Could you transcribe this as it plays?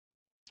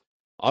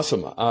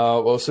Awesome.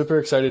 Well, super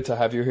excited to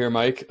have you here,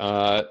 Mike.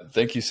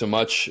 Thank you so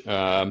much.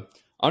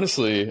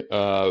 Honestly,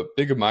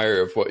 big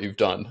admirer of what you've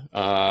done.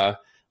 I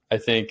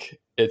think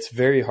it's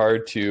very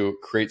hard to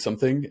create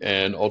something,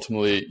 and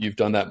ultimately you've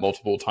done that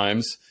multiple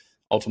times,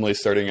 ultimately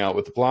starting out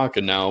with the block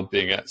and now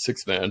being at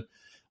Six Man.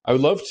 I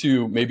would love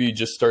to maybe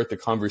just start the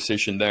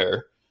conversation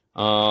there.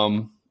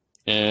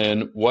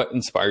 And what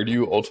inspired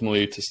you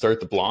ultimately to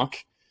start the block,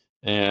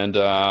 and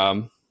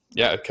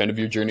yeah, kind of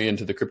your journey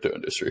into the crypto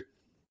industry.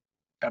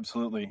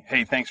 Absolutely.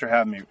 Hey, thanks for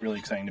having me. Really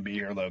exciting to be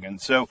here, Logan.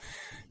 So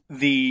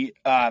the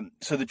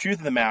truth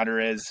of the matter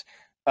is,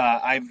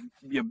 I've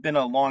been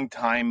a long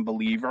time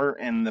believer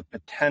in the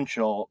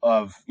potential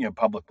of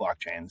public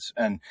blockchains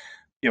and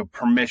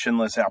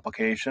permissionless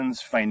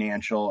applications,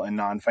 financial and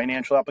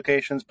non-financial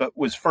applications, but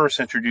was first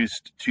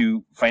introduced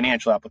to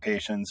financial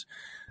applications.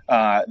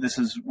 This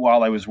is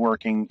while I was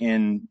working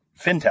in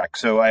fintech.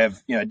 So I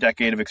have a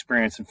decade of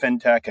experience in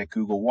fintech at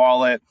Google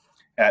Wallet,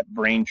 at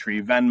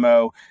Braintree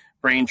Venmo.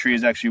 Braintree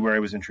is actually where I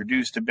was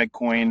introduced to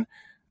Bitcoin.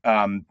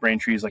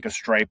 Braintree is like a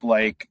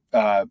Stripe-like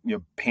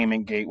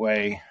payment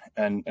gateway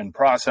and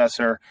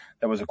processor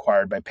that was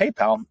acquired by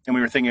PayPal. And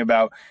we were thinking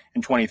about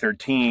in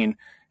 2013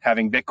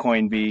 having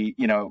Bitcoin be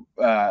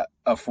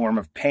a form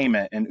of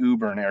payment in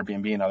Uber and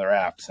Airbnb and other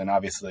apps. And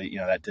obviously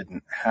that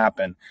didn't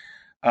happen.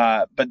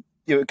 But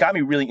it got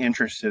me really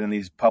interested in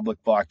these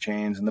public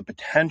blockchains and the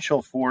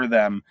potential for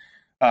them,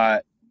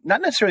 not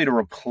necessarily to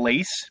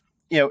replace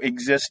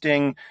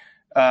existing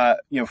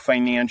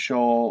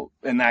financial,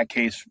 in that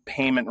case,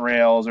 payment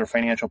rails or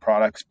financial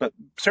products, but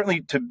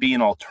certainly to be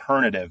an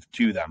alternative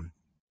to them.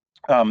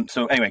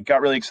 So anyway, got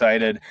really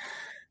excited,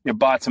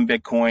 bought some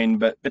Bitcoin,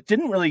 but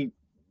didn't really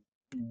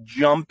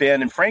jump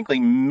in, and frankly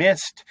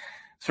missed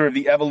sort of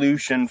the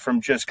evolution from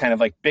just kind of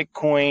like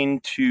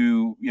Bitcoin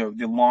to,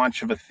 the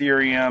launch of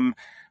Ethereum.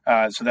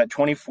 So that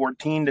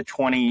 2014 to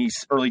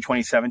early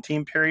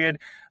 2017 period,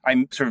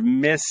 I sort of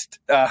missed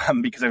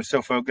because I was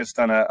so focused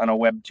on a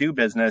Web 2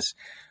 business.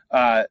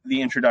 The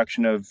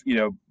introduction of,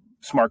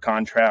 smart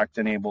contract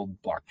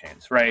enabled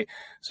blockchains, right?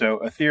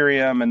 So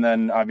Ethereum, and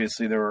then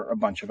obviously there were a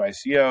bunch of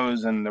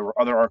ICOs, and there were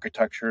other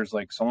architectures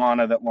like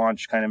Solana that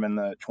launched kind of in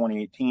the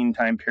 2018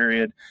 time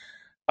period.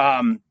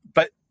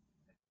 But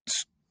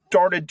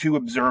started to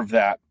observe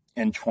that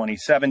in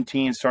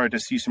 2017, started to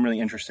see some really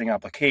interesting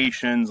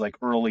applications like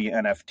early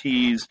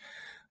NFTs,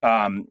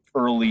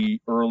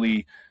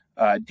 early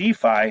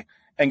DeFi,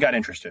 and got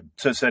interested.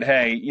 So said,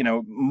 hey,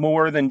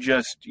 more than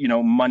just,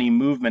 money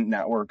movement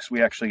networks,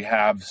 we actually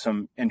have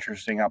some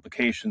interesting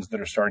applications that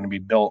are starting to be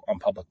built on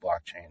public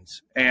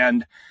blockchains.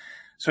 And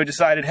so I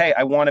decided, hey,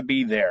 I want to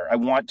be there. I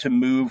want to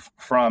move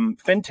from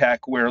fintech,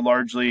 where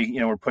largely,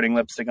 we're putting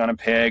lipstick on a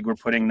pig, we're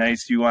putting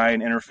nice UI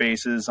and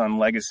interfaces on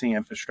legacy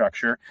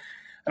infrastructure.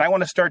 And I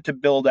want to start to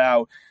build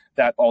out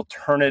that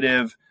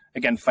alternative,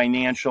 again,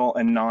 financial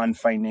and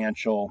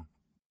non-financial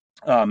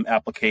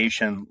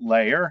application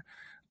layer.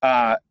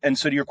 And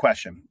so to your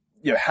question,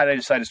 how did I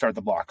decide to start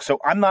the block? So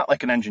I'm not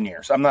like an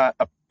engineer. So I'm not,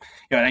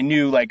 and I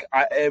knew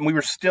and we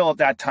were still at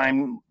that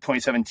time,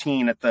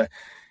 2017, at the,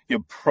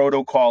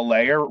 protocol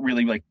layer,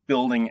 really like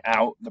building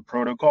out the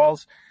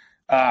protocols.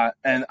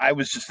 And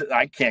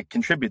I can't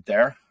contribute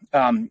there.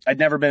 I'd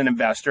never been an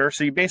investor.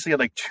 So you basically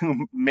had like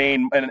two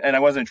main, and I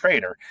wasn't a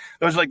trader.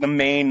 Those are like the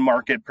main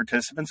market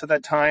participants at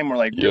that time, were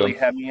like really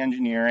heavy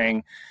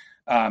engineering,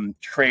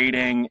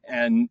 trading,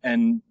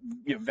 and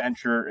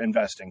venture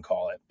investing,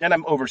 call it. And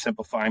I'm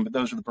oversimplifying, but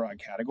those are the broad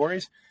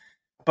categories.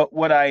 But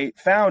what I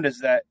found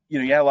is that,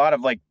 you had a lot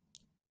of like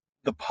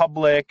the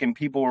public and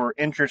people were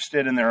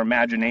interested, in their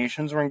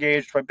imaginations were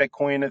engaged by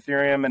Bitcoin,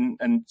 Ethereum,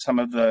 and some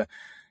of the,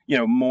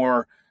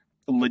 more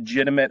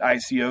legitimate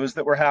ICOs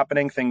that were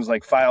happening, things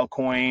like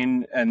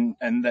Filecoin,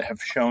 and that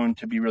have shown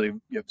to be really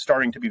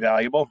starting to be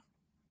valuable,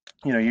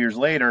 years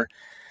later.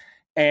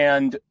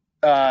 And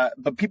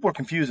but people were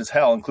confused as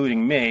hell,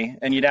 including me.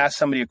 And you'd ask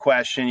somebody a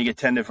question, you get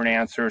 10 different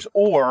answers,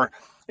 or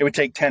it would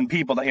take 10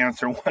 people to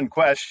answer one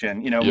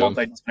question,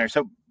 multidisciplinary.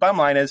 So bottom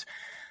line is,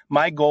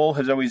 my goal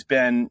has always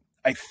been,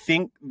 I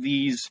think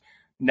these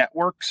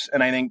networks,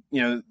 and I think,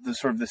 the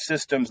sort of the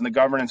systems and the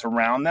governance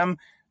around them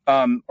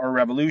are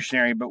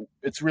revolutionary, but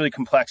it's really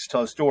complex to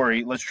tell a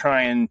story. Let's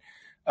try and,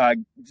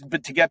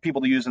 but to get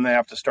people to use them, they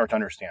have to start to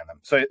understand them.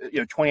 So,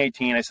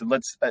 2018, I said,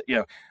 let's,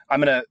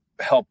 I'm going to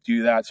help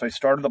do that. So I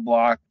started the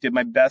block, did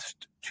my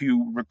best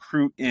to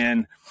recruit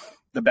in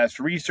the best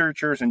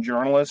researchers and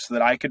journalists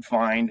that I could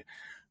find,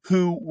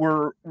 who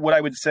were what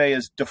I would say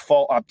is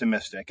default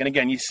optimistic. And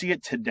again, you see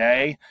it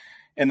today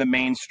in the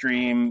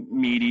mainstream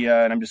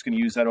media, and I'm just going to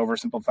use that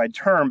oversimplified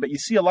term, but you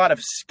see a lot of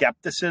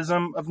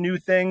skepticism of new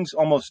things.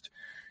 Almost,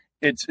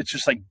 it's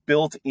just like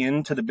built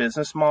into the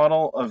business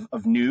model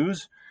of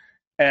news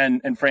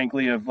and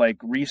frankly of like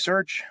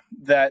research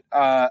that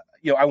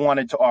I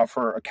wanted to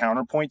offer a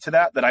counterpoint to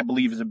that I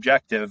believe is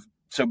objective.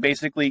 So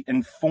basically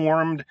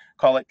informed,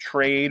 call it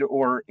trade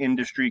or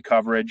industry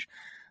coverage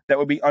that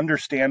would be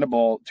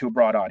understandable to a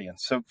broad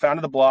audience. So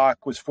founded the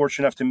block, was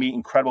fortunate enough to meet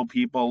incredible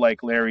people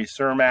like Larry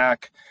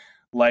Cermak,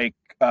 like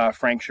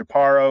Frank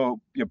Chaparro,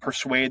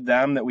 persuade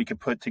them that we could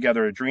put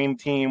together a dream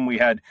team. We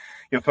had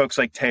folks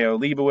like Teo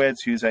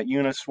Leibowitz, who's at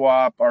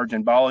Uniswap.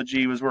 Arjun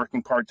Balaji was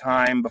working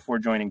part-time before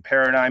joining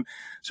Paradigm.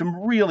 Some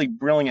really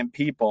brilliant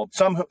people,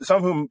 some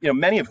of whom,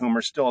 many of whom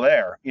are still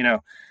there,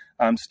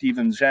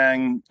 Stephen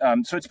Zhang.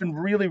 So it's been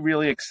really,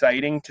 really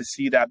exciting to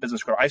see that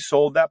business grow. I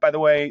sold that, by the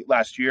way,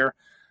 last year,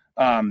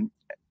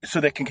 so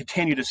they can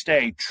continue to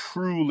stay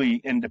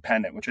truly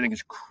independent, which I think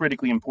is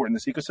critically important in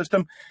this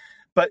ecosystem.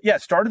 But yeah,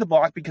 started the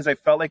block because I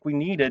felt like we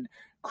needed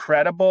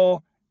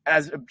credible,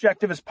 as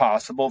objective as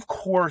possible. Of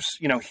course,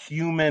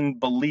 human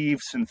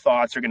beliefs and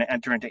thoughts are going to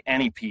enter into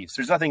any piece.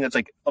 There's nothing that's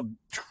like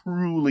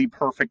truly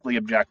perfectly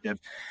objective.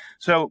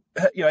 So,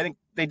 I think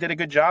they did a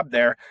good job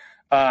there.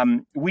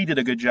 We did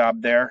a good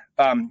job there.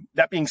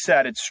 That being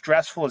said, it's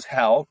stressful as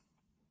hell.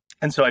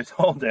 And so I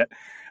told it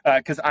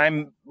because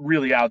I'm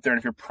really out there. And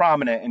if you're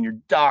prominent and you're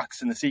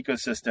docs in this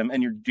ecosystem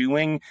and you're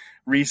doing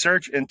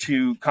research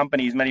into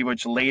companies, many of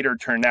which later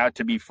turned out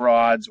to be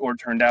frauds or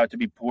turned out to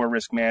be poor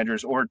risk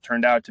managers or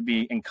turned out to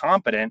be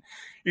incompetent,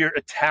 you're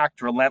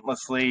attacked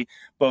relentlessly,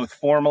 both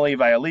formally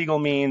via legal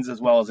means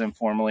as well as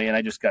informally. And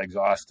I just got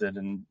exhausted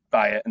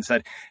by it and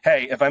said,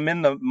 hey, if I'm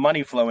in the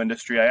money flow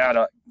industry, I ought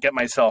to get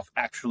myself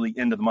actually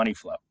into the money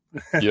flow.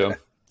 Yeah,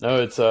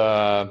 no,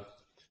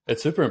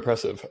 it's super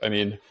impressive. I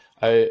mean,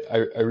 I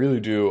really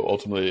do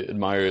ultimately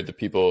admire the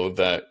people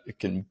that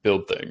can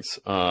build things.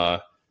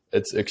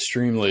 It's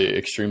extremely,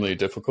 extremely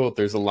difficult.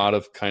 There's a lot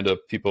of kind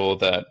of people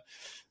that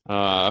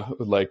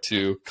would like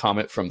to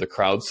comment from the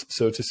crowds,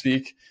 so to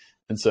speak.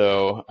 And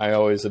so I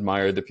always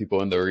admire the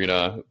people in the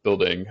arena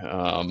building.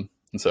 And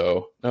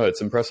so, no, it's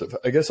impressive.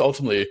 I guess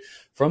ultimately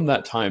from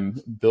that time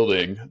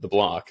building the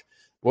block,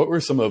 what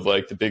were some of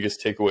like the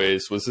biggest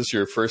takeaways? Was this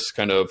your first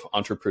kind of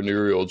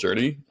entrepreneurial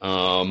journey?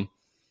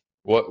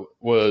 What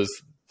was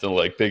the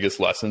like biggest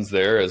lessons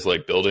there as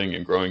like building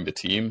and growing the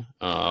team?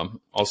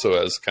 Also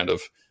as kind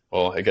of,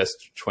 well, I guess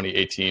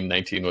 2018,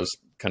 19 was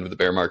kind of the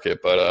bear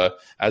market, but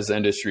as the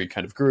industry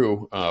kind of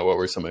grew, what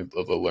were some of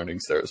the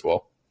learnings there as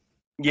well?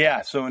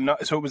 Yeah, so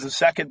it was the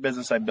second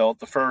business I built.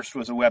 The first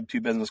was a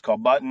Web2 business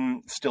called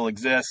Button, still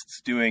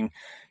exists, doing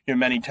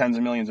many tens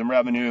of millions in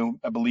revenue.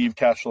 I believe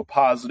cash flow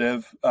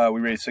positive.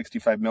 We raised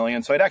 $65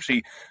 million. So I'd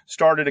actually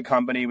started a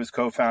company, was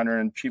co-founder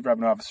and chief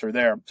revenue officer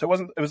there. So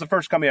it was the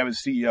first company I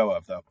was CEO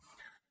of, though.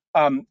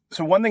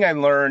 So one thing I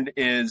learned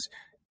is,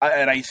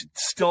 and I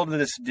still to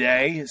this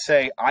day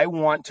say, I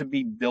want to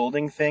be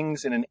building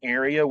things in an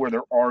area where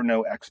there are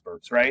no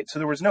experts, right? So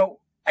there was no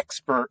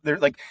expert there.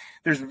 Like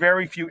there's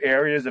very few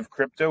areas of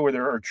crypto where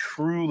there are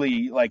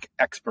truly like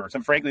experts.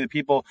 And frankly, the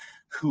people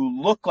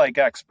who look like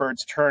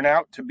experts turn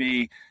out to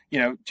be,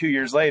 2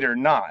 years later,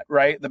 not,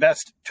 right? The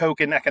best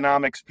token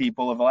economics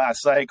people of the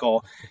last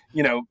cycle,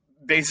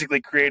 basically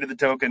created the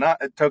token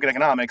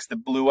economics that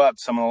blew up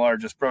some of the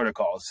largest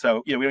protocols.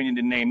 So, we don't need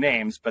to name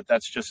names, but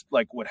that's just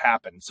like what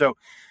happened. So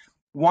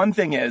one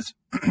thing is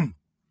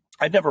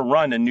I'd never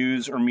run a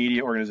news or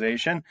media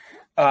organization.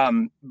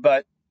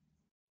 But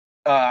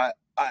I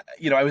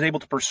was able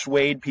to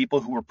persuade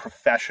people who were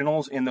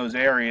professionals in those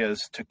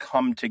areas to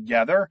come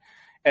together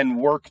and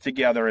work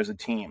together as a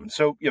team.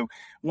 So,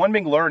 one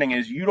big learning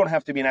is you don't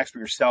have to be an expert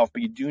yourself,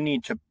 but you do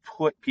need to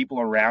put people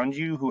around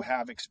you who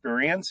have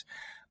experience.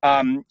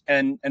 And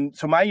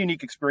so my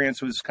unique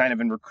experience was kind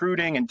of in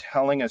recruiting and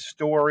telling a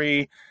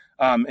story,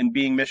 and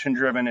being mission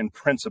driven and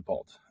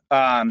principled.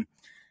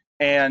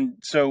 And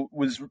so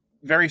was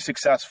very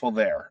successful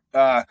there.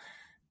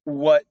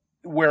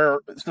 Where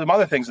some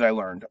other things that I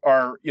learned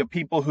are,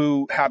 people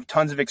who have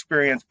tons of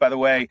experience, by the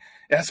way,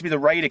 it has to be the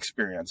right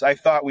experience. I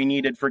thought we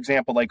needed, for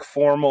example, like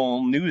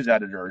formal news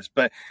editors,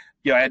 but,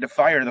 I had to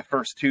fire the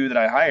first two that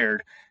I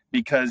hired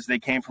because they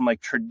came from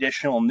like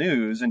traditional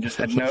news and just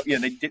had no,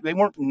 they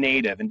weren't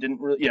native and didn't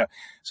really,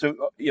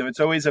 so, it's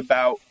always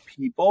about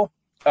people.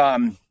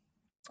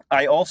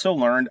 I also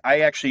learned,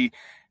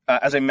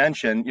 as I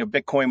mentioned,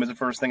 Bitcoin was the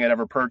first thing I'd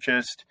ever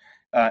purchased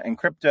in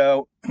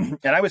crypto. And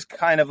I was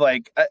kind of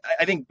like,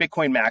 I think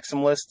Bitcoin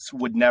maximalists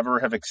would never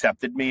have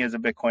accepted me as a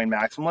Bitcoin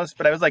maximalist,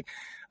 but I was like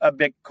a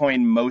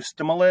Bitcoin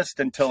mostimalist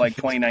until like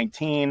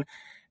 2019.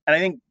 And I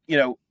think,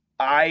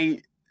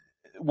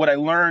 what I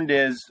learned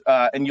is,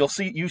 and you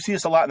see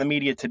this a lot in the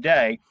media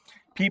today,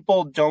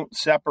 people don't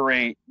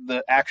separate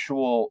the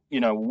actual,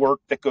 work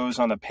that goes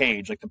on the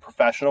page, like the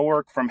professional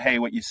work from, hey,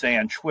 what you say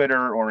on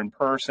Twitter or in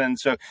person.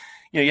 So,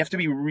 you have to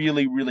be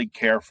really, really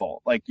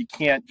careful. Like you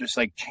can't just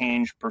like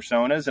change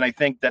personas. And I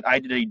think that I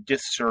did a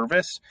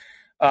disservice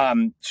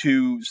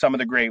to some of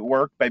the great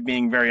work by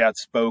being very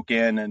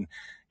outspoken and,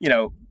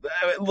 a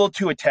little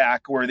too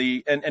attack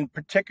worthy, and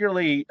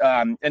particularly,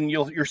 and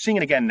you're seeing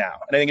it again now.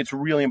 And I think it's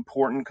really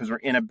important because we're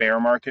in a bear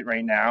market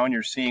right now, and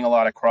you're seeing a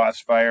lot of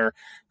crossfire,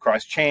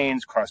 cross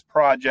chains, cross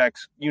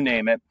projects, you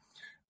name it.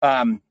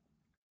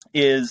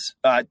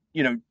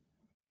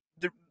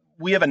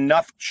 We have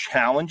enough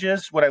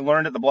challenges. What I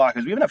learned at the block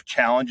is we have enough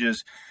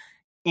challenges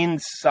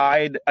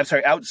outside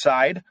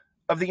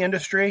of the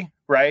industry,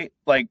 right?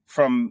 Like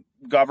from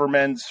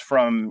governments,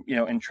 from,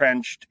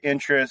 entrenched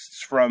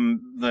interests,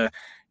 from the,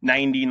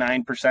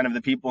 99% of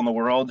the people in the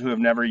world who have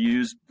never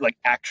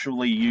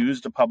actually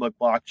used a public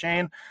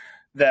blockchain,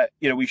 that,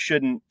 we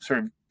shouldn't sort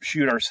of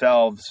shoot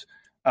ourselves,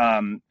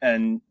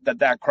 and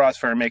that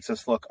crossfire makes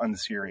us look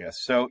unserious.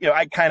 So,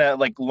 I kind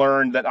of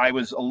learned that I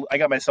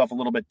got myself a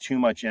little bit too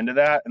much into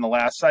that in the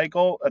last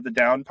cycle of the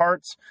down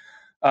parts.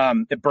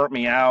 It burnt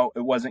me out.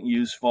 It wasn't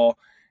useful.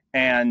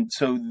 And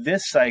so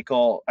this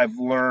cycle, I've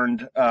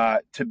learned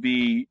to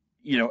be,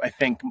 I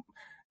think,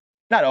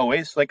 not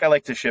always, I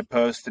like to shit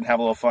post and have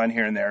a little fun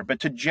here and there, but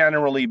to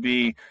generally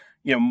be,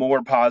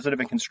 more positive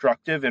and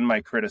constructive in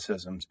my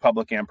criticisms,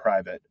 public and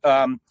private.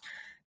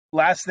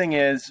 Last thing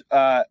is,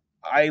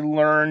 I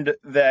learned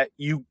that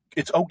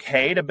it's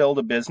okay to build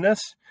a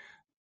business,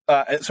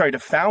 to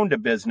found a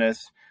business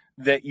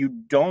that you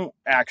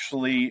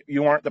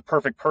aren't the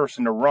perfect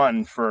person to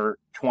run for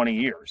 20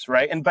 years,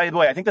 right? And by the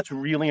way, I think that's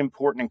really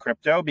important in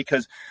crypto,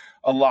 because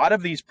a lot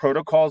of these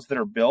protocols that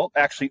are built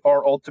actually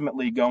are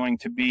ultimately going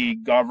to be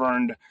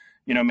governed,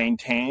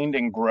 maintained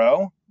and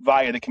grow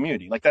via the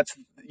community. That's,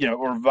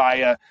 or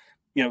via,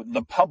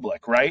 the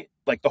public, right?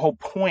 The whole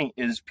point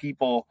is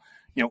people,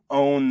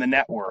 own the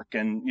network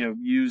and,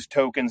 use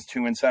tokens to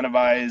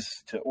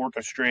incentivize, to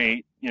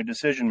orchestrate,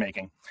 decision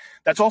making.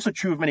 That's also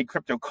true of many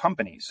crypto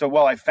companies. So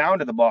while I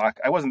founded the block,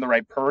 I wasn't the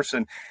right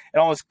person.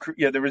 And almost,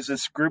 there was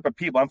this group of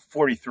people. I'm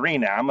 43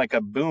 now. I'm like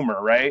a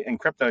boomer, right? In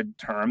crypto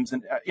terms.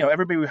 And,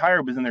 everybody we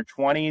hired was in their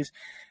 20s.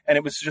 And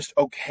it was just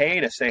okay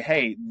to say,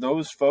 hey,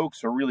 those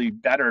folks are really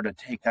better to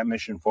take that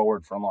mission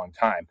forward for a long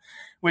time,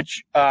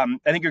 which I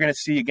think you're going to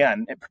see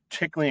again,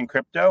 particularly in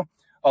crypto,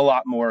 a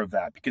lot more of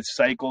that, because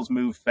cycles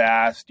move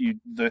fast.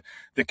 The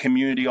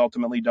community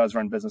ultimately does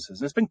run businesses.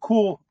 And it's been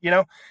cool,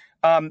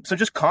 so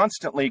just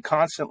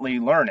constantly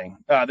learning.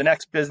 The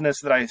next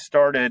business that I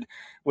started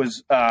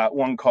was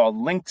one called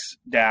Links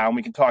Down.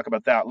 We can talk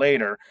about that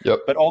later.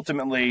 Yep. But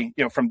ultimately,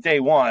 from day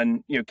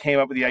one, came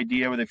up with the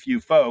idea with a few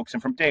folks.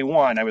 And from day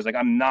one, I was like,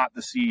 I'm not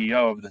the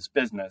CEO of this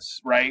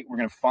business, right? We're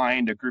going to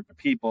find a group of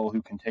people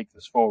who can take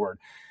this forward.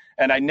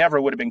 And I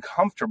never would have been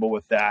comfortable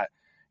with that,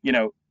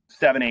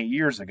 7-8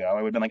 years ago.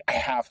 I would have been like, I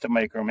have to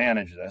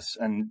micromanage this,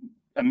 and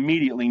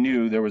immediately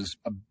knew there was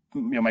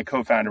my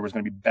co-founder was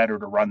going to be better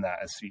to run that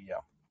as CEO.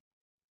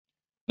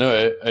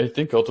 No, I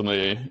think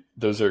ultimately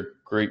those are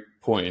great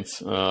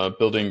points.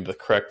 Building the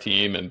correct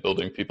team and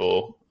building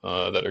people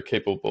that are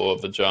capable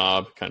of the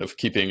job, kind of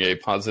keeping a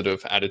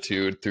positive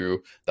attitude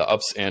through the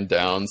ups and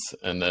downs,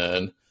 and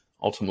then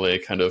ultimately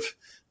kind of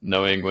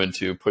knowing when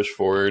to push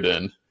forward,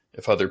 and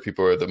if other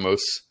people are the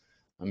most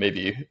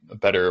maybe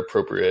better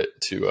appropriate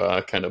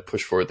to kind of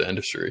push forward the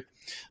industry.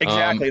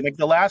 Exactly.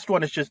 The last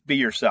one is just be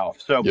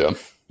yourself. So, yeah.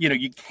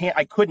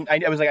 I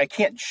was like, I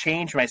can't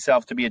change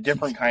myself to be a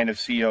different kind of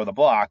CEO of the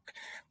block.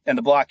 And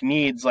the block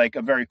needs a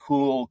very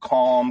cool,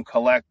 calm,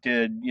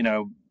 collected,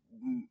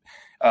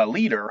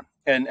 leader.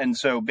 And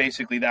so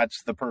basically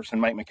that's the person,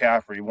 Mike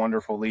McCaffrey,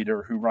 wonderful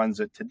leader who runs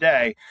it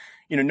today.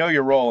 Know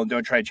your role and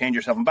don't try to change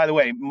yourself. And by the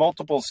way,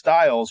 multiple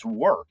styles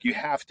work. You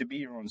have to be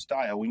your own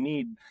style. We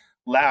need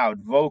loud,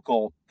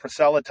 vocal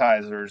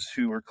proselytizers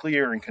who are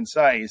clear and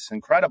concise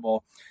and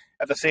credible,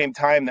 at the same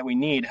time that we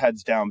need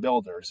heads down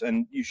builders.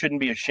 And you shouldn't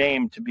be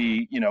ashamed to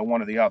be,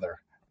 one or the other.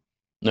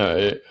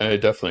 No, I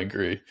definitely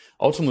agree.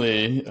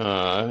 Ultimately,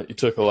 you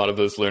took a lot of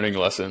those learning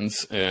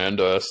lessons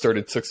and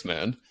started Six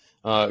Man.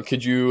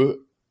 Could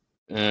you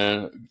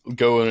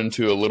go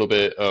into a little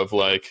bit of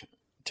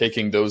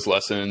taking those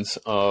lessons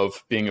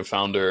of being a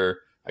founder,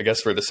 I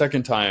guess, for the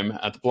second time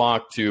at the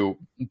block, to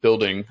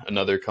building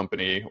another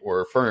company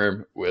or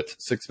firm with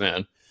Six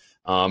Man,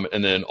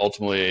 and then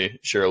ultimately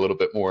share a little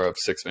bit more of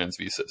Six Man's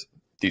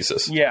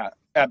thesis? Yeah,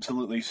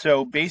 absolutely.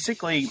 So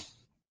basically,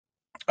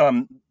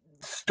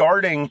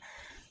 starting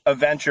a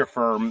venture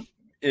firm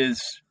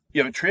is,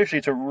 traditionally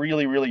it's a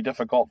really, really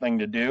difficult thing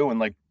to do.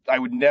 And I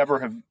would never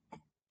have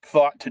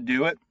thought to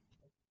do it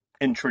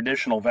in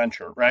traditional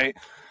venture, right?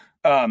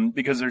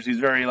 Because there's these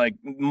very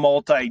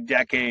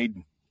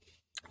multi-decade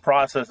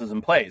processes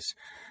in place.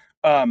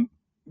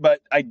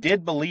 But I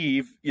did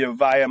believe,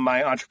 via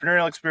my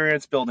entrepreneurial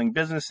experience, building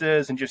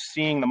businesses and just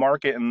seeing the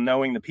market and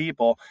knowing the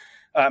people,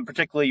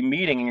 particularly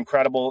meeting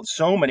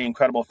so many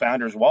incredible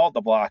founders while at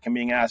the block, and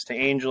being asked to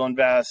angel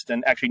invest,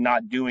 and actually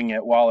not doing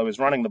it while I was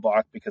running the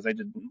block because I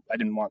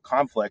didn't want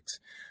conflicts.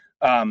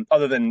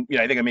 Other than,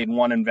 I think I made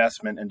one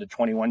investment into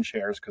 21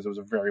 shares because it was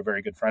a very,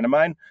 very good friend of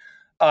mine.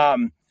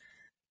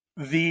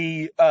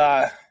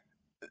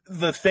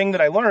 The thing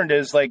that I learned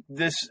is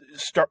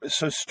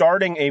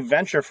starting a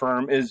venture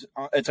firm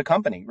it's a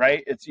company,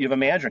 right? You have a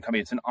management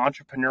company. It's an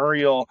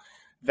entrepreneurial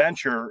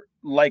venture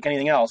like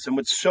anything else. And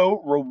what's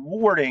so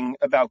rewarding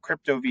about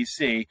crypto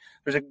VC,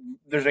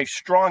 there's a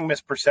strong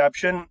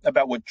misperception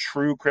about what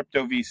true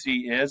crypto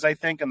VC is, I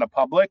think, in the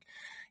public.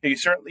 You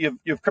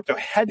have crypto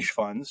hedge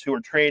funds who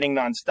are trading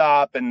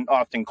nonstop and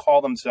often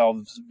call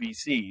themselves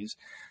VCs.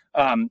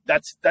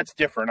 That's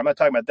different. I'm not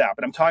talking about that,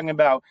 but I'm talking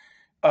about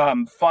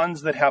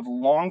funds that have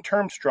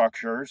long-term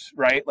structures,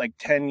 right?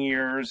 10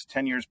 years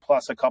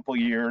plus a couple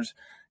years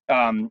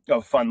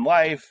of fund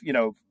life,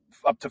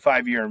 up to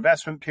 5-year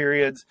investment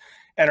periods.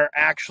 and are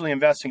actually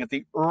investing at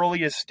the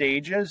earliest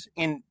stages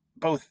in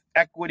both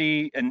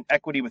equity and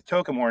equity with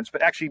token warrants,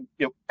 but actually,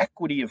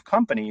 equity of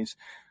companies,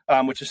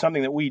 which is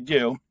something that we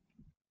do.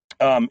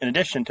 In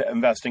addition to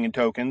investing in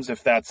tokens,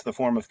 if that's the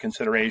form of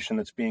consideration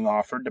that's being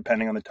offered,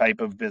 depending on the type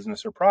of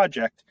business or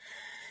project.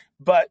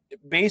 But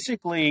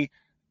basically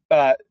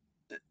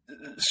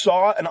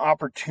saw an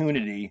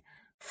opportunity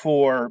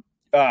for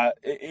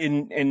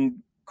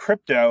in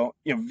crypto,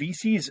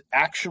 VCs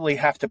actually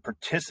have to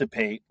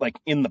participate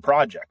in the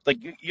project.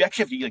 You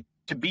actually have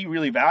to be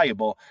really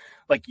valuable,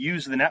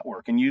 use the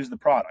network and use the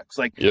products.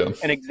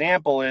 An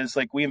example is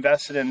we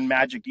invested in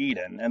Magic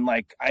Eden, and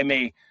I'm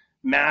a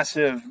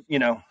massive,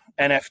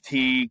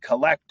 NFT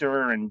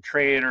collector and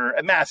trader.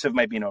 Massive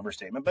might be an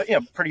overstatement, but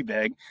pretty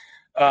big.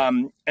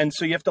 And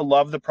so you have to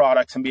love the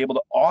products and be able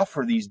to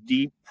offer these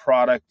deep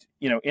product,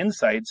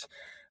 insights.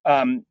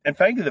 And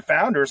frankly, the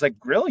founders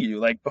grill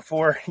you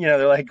before,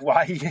 they're like,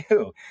 why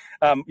you?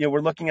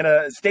 We're looking at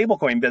a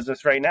stablecoin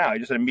business right now. I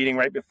just had a meeting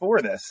right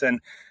before this,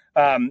 and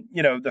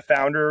the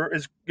founder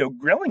is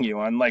grilling you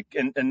on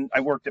and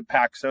I worked at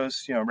Paxos,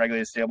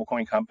 regulated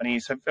stablecoin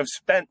companies. I've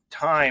spent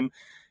time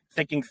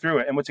thinking through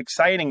it. And what's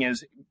exciting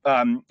is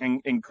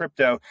in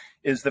crypto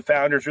is the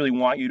founders really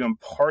want you to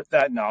impart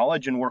that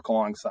knowledge and work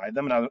alongside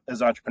them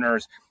as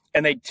entrepreneurs.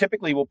 And they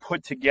typically will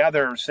put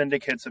together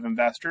syndicates of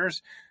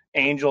investors,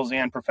 angels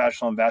and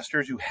professional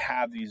investors who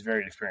have these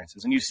varied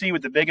experiences. And you see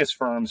with the biggest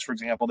firms, for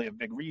example, they have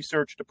big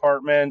research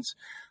departments.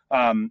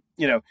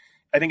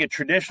 I think at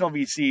traditional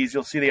VCs,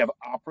 you'll see they have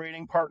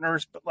operating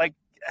partners, but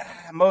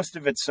most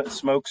of it's a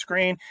smoke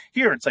screen.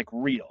 Here, it's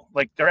real.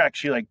 They're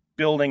actually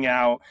building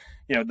out,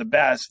 the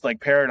best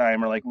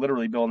paradigm, or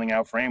literally building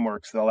out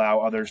frameworks that allow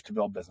others to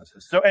build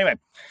businesses. So anyway,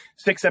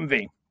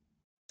 6MV.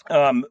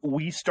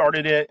 We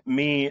started it,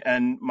 me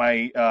and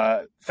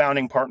my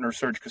founding partner,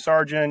 Serge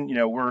Kasarjan.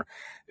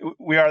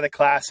 We are the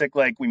classic,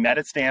 we met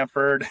at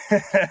Stanford,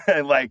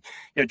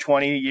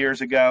 20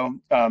 years ago,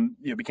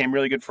 became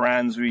really good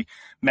friends. We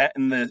met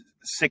in the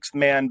Sixth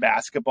Man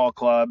Basketball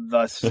Club,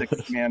 the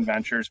Sixth Man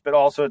Ventures, but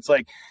also it's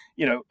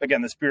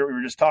again, the spirit we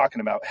were just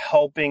talking about,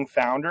 helping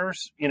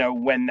founders,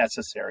 when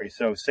necessary.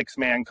 So Sixth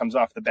Man comes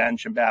off the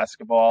bench in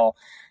basketball,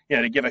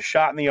 to give a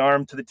shot in the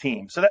arm to the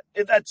team. So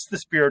that's the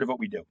spirit of what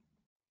we do.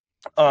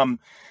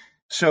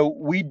 So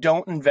we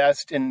don't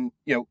invest in,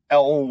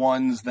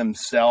 L1s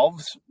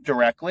themselves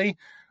directly.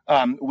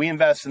 We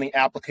invest in the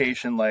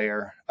application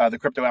layer, the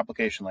crypto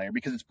application layer,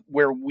 because it's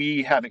where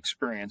we have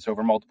experience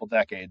over multiple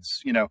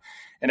decades,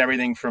 and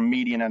everything from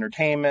media and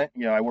entertainment.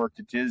 I worked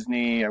at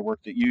Disney, I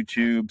worked at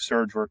YouTube,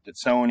 Serge worked at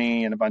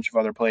Sony and a bunch of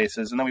other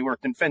places. And then we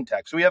worked in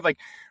fintech. So we have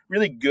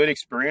really good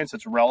experience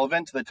that's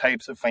relevant to the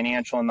types of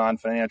financial and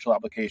non-financial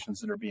applications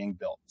that are being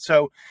built.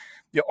 So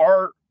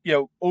our,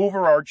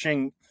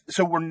 overarching,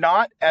 so we're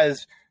not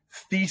as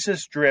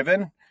thesis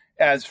driven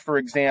as, for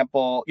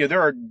example,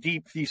 there are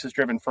deep thesis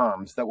driven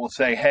firms that will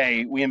say,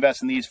 hey, we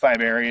invest in these 5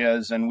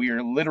 areas and we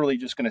are literally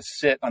just going to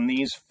sit on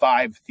these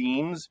 5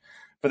 themes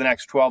for the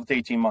next 12 to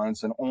 18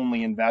 months and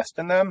only invest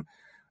in them.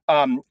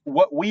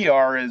 What we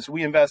are is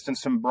we invest in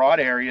some broad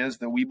areas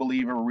that we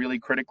believe are really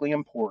critically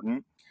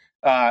important.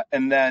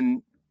 And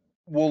then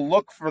we'll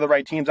look for the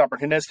right teams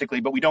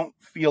opportunistically, but we don't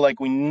feel like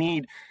we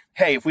need,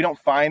 hey, if we don't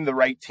find the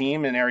right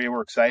team in an area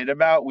we're excited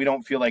about, we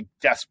don't feel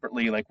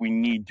desperately we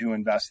need to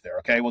invest there.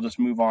 Okay, we'll just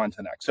move on to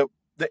the next. So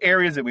the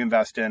areas that we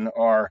invest in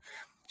are,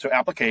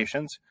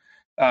 applications.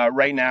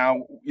 Right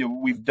now,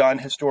 we've done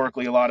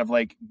historically a lot of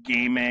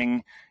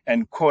gaming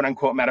and quote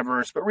unquote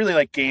metaverse, but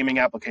really gaming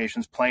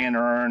applications, play and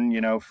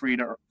earn, free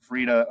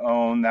to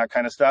own, that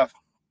kind of stuff.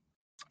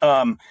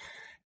 Sort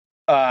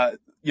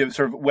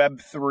of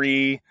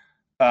Web3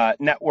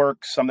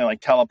 networks, something like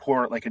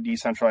Teleport, a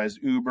decentralized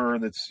Uber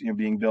that's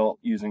being built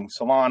using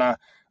Solana,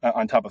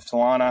 on top of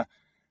Solana.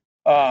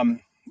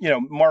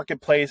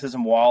 Marketplaces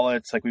and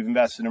wallets, we've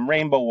invested in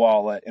Rainbow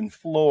Wallet and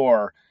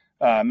Floor,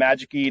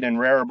 Magic Eden,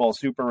 Rarible,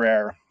 Super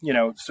Rare.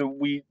 So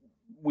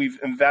we've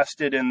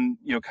invested in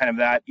kind of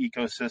that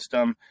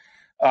ecosystem,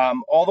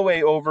 all the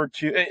way over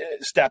to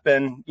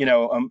StepN,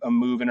 a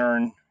move and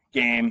earn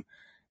game,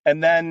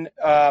 and then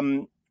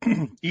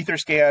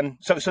Etherscan.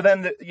 So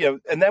then,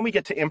 and then we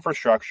get to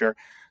infrastructure.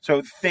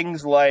 So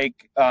things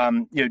like,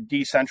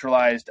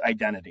 decentralized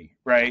identity,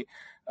 right?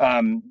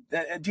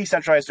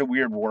 Decentralized is a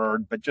weird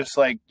word, but just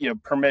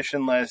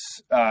permissionless,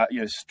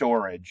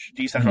 storage,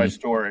 decentralized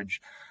storage.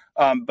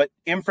 But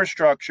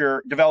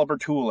infrastructure, developer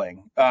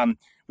tooling.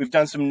 We've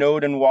done some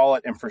node and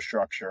wallet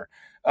infrastructure.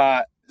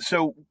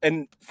 So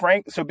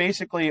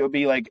basically it would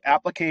be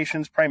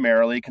applications,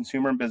 primarily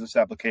consumer and business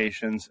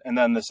applications. And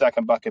then the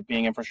second bucket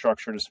being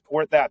infrastructure to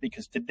support that,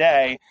 because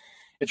today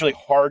it's really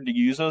hard to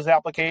use those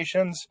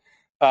applications.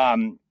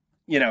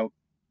 Another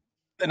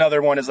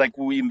one is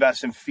we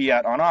invest in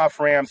fiat on off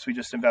ramps. We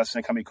just invest in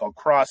a company called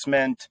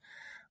Crossmint,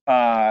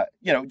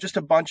 just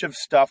a bunch of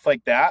stuff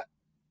like that.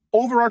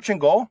 Overarching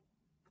goal,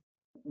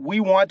 we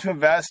want to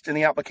invest in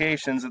the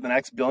applications that the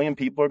next billion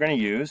people are going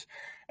to use.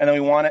 And then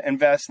we want to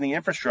invest in the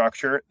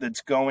infrastructure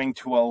that's going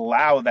to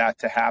allow that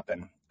to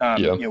happen.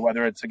 Yeah.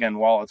 Whether it's, again,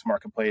 wallets,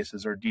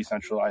 marketplaces, or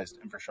decentralized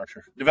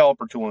infrastructure,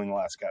 developer tooling, the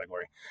last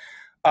category.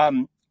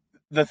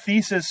 The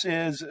thesis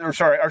is,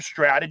 our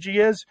strategy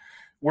is,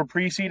 we're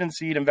pre-seed and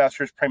seed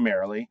investors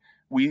primarily.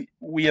 We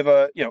have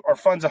our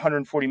fund's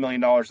 $140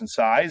 million in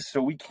size,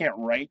 so we can't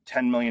write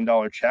 $10 million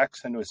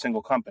checks into a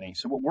single company.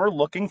 So what we're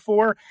looking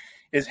for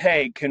is,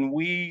 hey, can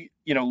we,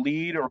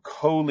 lead or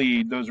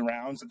co-lead those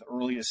rounds at the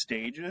earliest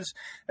stages,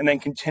 and then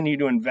continue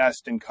to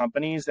invest in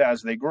companies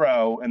as they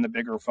grow, and the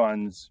bigger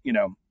funds,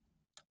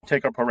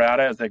 take our pro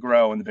rata as they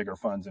grow, and the bigger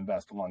funds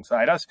invest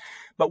alongside us.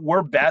 But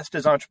we're best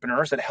as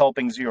entrepreneurs at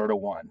helping 0 to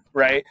 1,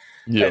 right?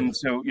 Yeah. And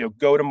so,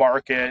 go to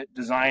market,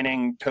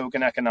 designing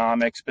token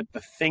economics, but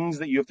the things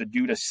that you have to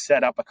do to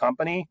set up a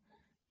company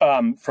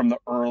from the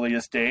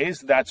earliest days,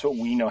 that's what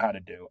we know how to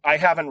do. I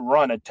haven't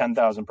run a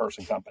 10,000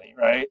 person company,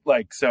 right?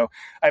 So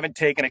I haven't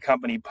taken a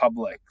company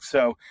public.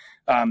 So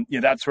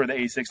that's where the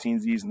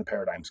A16Zs and the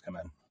paradigms come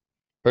in.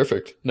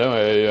 Perfect.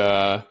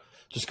 No,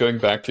 just going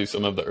back to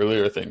some of the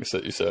earlier things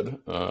that you said,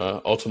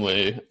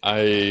 ultimately,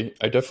 I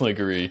definitely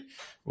agree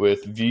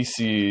with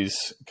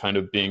VCs kind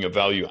of being a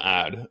value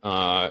add.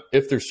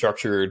 If they're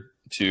structured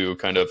to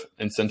kind of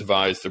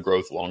incentivize the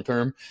growth long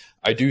term,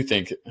 I do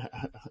think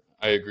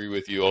I agree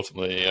with you.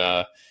 Ultimately,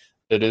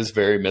 it is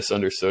very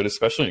misunderstood,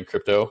 especially in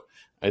crypto.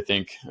 I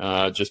think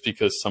just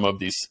because some of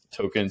these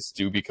tokens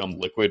do become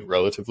liquid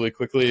relatively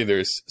quickly,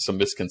 there's some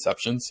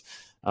misconceptions.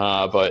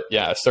 But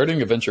yeah,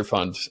 starting a venture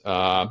fund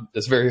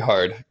is very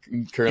hard.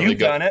 Currently,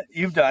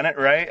 You've done it,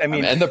 right? I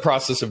mean, in the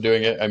process of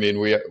doing it. I mean,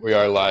 we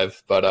are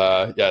live,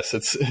 but yes,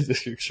 it's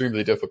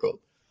extremely difficult.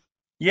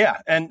 Yeah,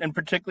 and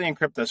particularly in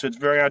crypto, so it's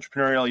very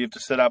entrepreneurial. You have to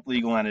set up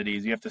legal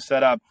entities. You have to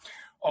set up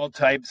all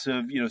types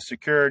of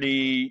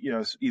security.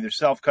 Either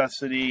self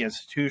custody,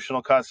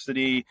 institutional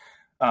custody,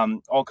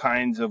 all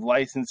kinds of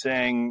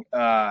licensing.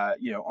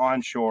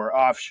 Onshore,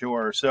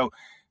 offshore. So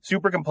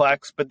super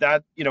complex, but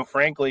that,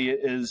 frankly,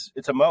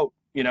 it's a moat.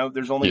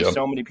 There's only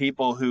so many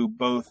people who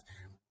both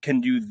can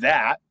do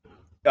that,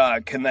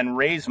 can then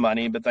raise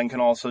money, but then can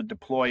also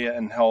deploy it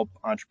and help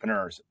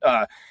entrepreneurs.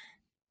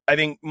 I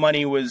think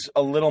money was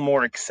a little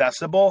more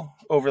accessible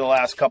over the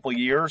last couple of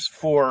years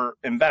for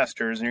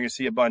investors, and you're going to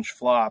see a bunch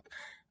flop.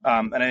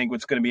 And I think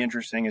what's going to be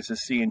interesting is to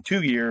see in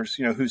 2 years,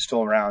 who's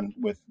still around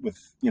with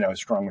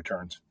strong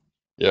returns.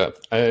 Yeah,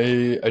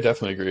 I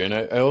definitely agree. And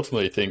I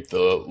ultimately think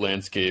the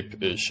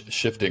landscape is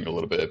shifting a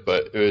little bit,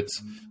 but it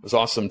was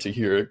awesome to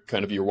hear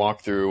kind of your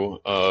walkthrough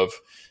of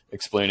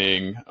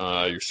explaining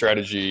your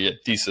strategy and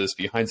thesis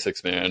behind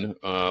Six Man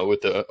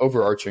with the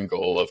overarching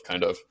goal of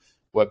kind of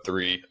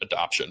Web3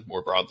 adoption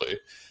more broadly.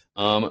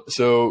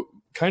 So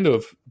kind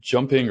of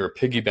jumping or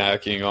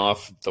piggybacking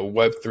off the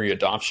Web3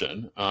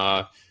 adoption,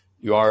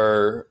 you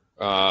are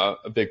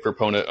a big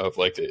proponent of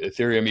like the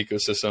Ethereum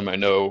ecosystem. I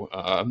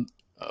know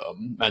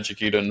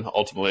Magic Eden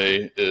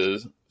ultimately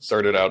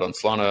started out on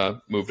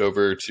Solana, moved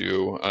over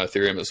to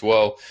Ethereum as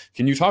well.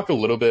 Can you talk a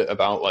little bit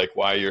about like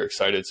why you're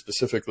excited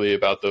specifically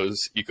about those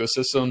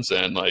ecosystems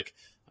and like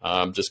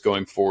just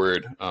going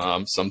forward,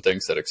 some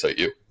things that excite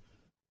you?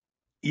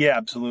 Yeah,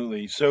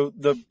 absolutely. So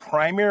the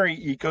primary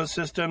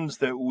ecosystems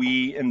that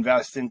we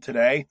invest in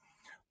today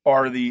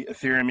are the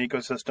Ethereum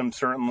ecosystem.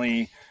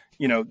 Certainly,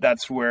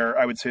 that's where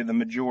I would say the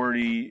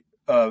majority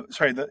of,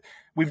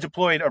 we've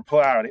deployed our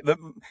plurality.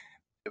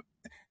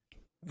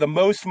 The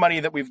most money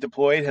that we've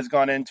deployed has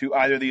gone into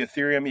either the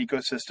Ethereum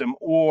ecosystem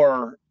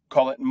or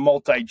call it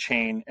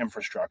multi-chain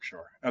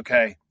infrastructure.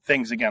 Okay.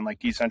 Things again, like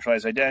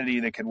decentralized identity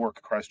that could work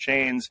across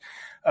chains,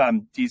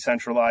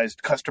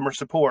 decentralized customer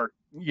support,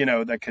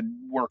 that could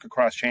work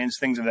across chains,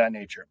 things of that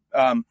nature.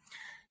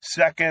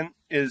 Second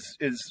is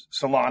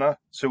Solana.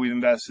 So we've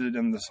invested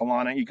in the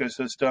Solana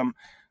ecosystem.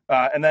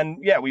 And then,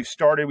 we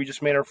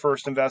just made our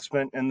first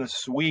investment in the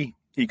SWI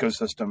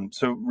ecosystem.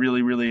 So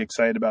really, really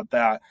excited about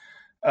that.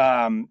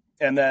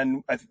 And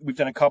then we've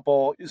done a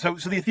couple. So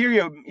the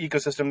Ethereum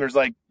ecosystem, there's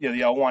like, the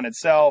L1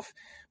 itself,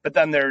 but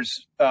then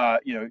there's,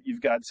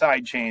 you've got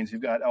side chains,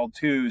 you've got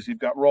L2s, you've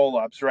got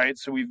rollups, right?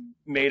 So we've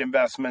made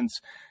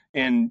investments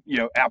in,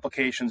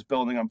 applications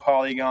building on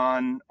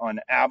Polygon,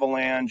 on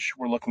Avalanche.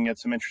 We're looking at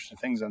some interesting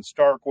things on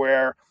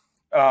Starkware.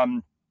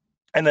 And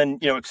then,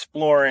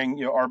 exploring,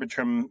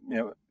 Arbitrum,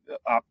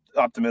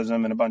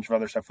 Optimism and a bunch of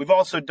other stuff. We've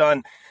also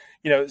done,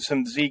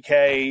 some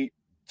ZK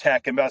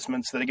tech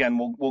investments that, again,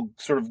 will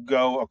sort of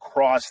go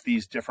across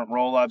these different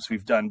rollups.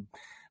 We've done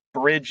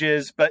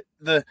bridges, but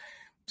the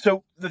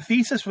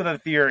thesis with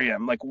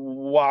Ethereum, like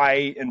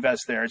why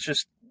invest there? It's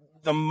just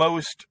the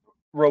most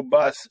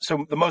robust,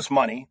 so the most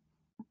money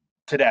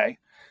today.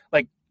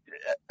 Like,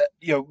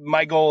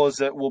 my goal is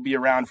that we'll be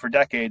around for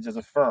decades as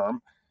a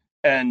firm,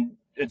 and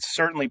it's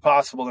certainly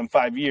possible in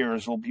 5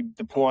 years we'll be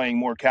deploying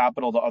more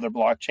capital to other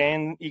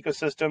blockchain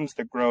ecosystems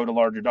that grow to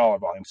larger dollar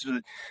volumes. So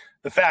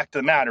the fact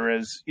of the matter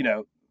is,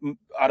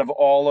 out of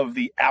all of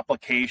the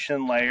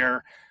application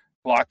layer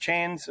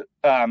blockchains,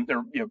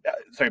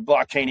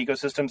 blockchain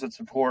ecosystems that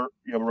support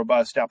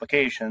robust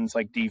applications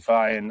like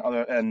DeFi and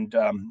other and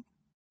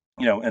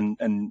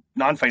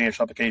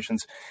non-financial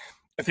applications,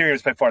 Ethereum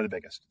is by far the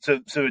biggest. So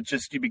it's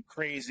just, you'd be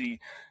crazy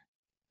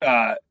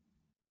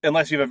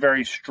unless you have a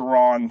very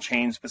strong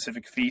chain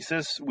specific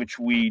thesis, which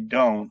we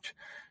don't,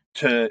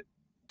 to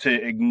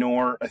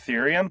ignore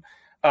Ethereum.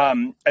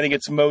 I think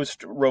it's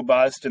most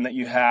robust in that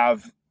you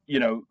have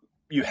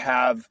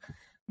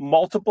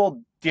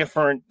multiple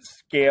different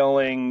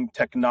scaling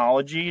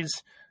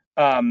technologies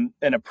and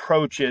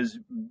approaches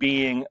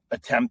being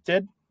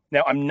attempted.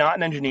 Now, I'm not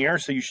an engineer,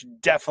 so you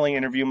should definitely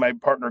interview my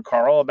partner,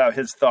 Carl, about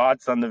his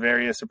thoughts on the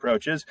various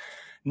approaches,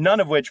 none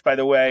of which, by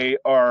the way,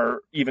 are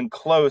even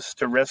close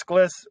to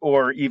riskless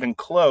or even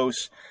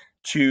close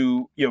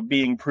to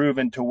being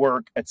proven to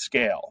work at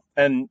scale.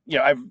 And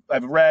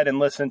I've read and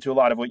listened to a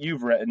lot of what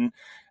you've written,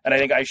 and I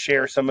think I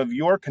share some of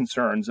your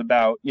concerns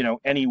about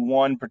any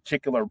one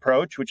particular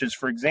approach, which is,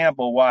 for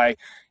example, why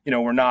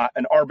we're not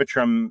an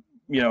Arbitrum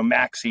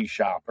maxi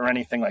shop or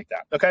anything like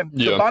that. Okay,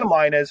 yeah. The bottom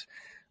line is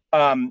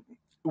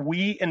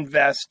we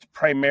invest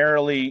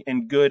primarily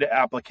in good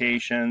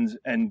applications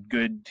and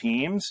good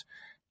teams,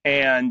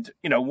 and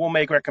we'll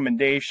make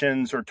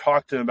recommendations or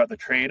talk to them about the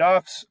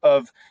trade-offs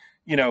of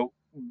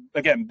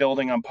again,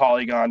 building on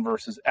Polygon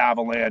versus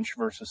Avalanche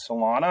versus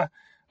Solana.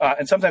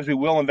 And sometimes we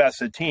will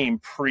invest in a team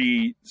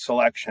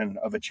pre-selection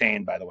of a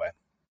chain, by the way.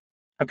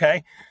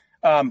 Okay.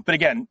 But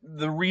again,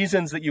 the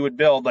reasons that you would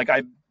build,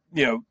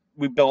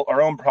 we built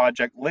our own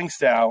project,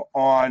 LinksDAO,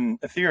 on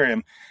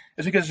Ethereum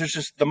is because there's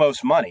just the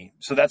most money.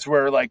 So that's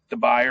where the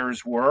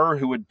buyers were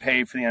who would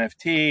pay for the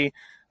NFT.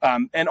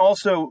 And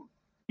also,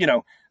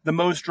 the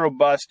most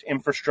robust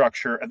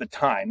infrastructure at the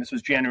time. This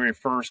was January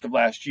 1st of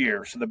last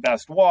year. So the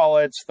best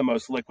wallets, the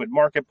most liquid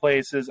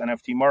marketplaces,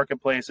 NFT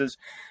marketplaces.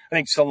 I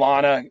think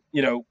Solana,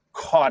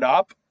 caught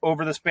up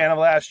over the span of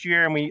last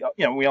year. And we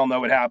all know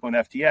what happened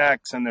with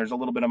FTX, and there's a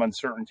little bit of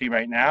uncertainty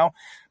right now.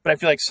 But I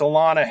feel like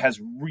Solana has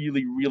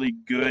really, really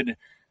good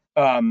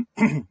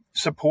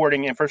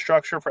supporting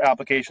infrastructure for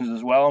applications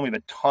as well. And we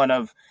have a ton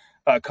of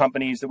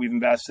companies that we've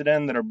invested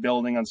in that are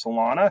building on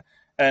Solana.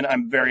 And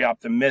I'm very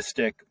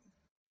optimistic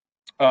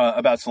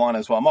about Solana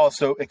as well. I'm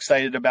also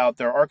excited about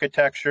their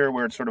architecture,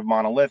 where it's sort of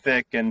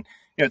monolithic, and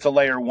it's a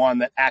layer one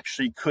that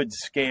actually could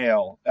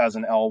scale as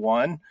an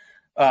L1.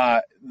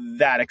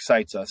 That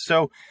excites us.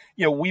 So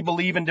we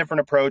believe in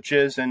different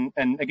approaches, and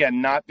again,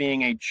 not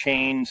being a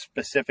chain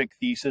specific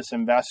thesis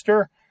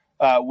investor,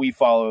 we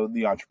follow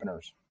the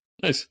entrepreneurs.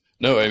 Nice.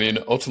 No, I mean,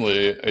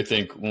 ultimately, I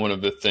think one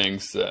of the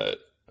things that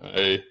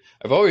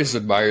I've always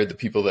admired the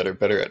people that are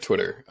better at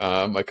Twitter.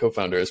 My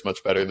co-founder is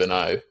much better than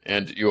I,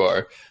 and you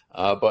are.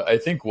 But I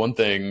think one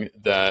thing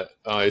that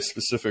I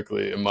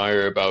specifically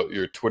admire about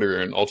your Twitter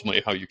and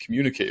ultimately how you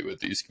communicate with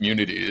these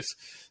communities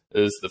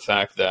is the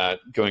fact that,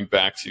 going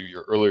back to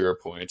your earlier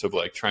point of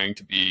trying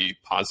to be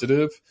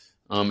positive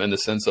in the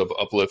sense of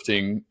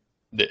uplifting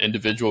the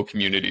individual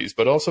communities,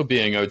 but also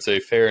being, I would say,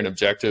 fair and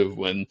objective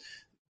when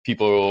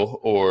people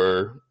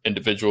or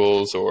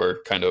individuals or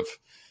kind of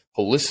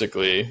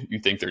holistically you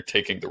think they're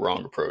taking the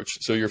wrong approach.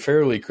 So you're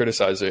fairly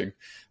criticizing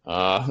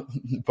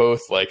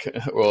both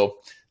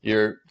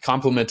you're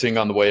complimenting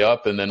on the way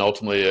up, and then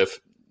ultimately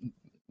if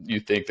you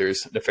think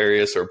there's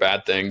nefarious or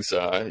bad things,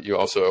 you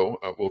also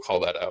will call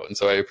that out. And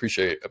so I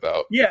appreciate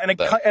about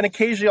that. And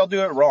occasionally I'll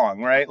do it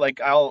wrong, right?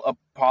 I'll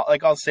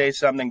say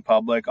something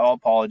public, I'll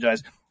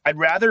apologize. I'd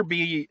rather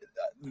be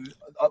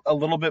a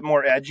little bit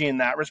more edgy in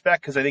that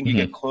respect, because I think you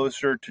get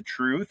closer to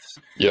truths.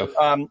 Yeah.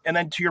 And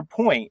then to your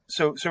point,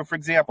 so for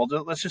example,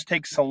 let's just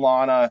take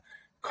Solana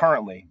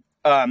currently.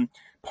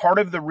 Part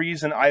of the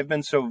reason I've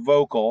been so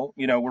vocal,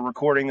 we're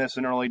recording this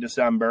in early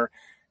December,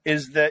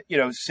 is that,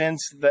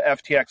 since the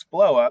FTX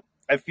blow up,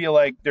 I feel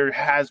like there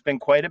has been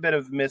quite a bit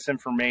of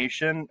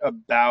misinformation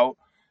about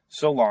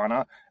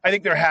Solana. I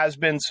think there has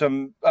been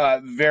some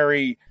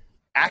very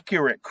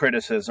accurate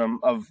criticism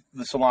of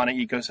the Solana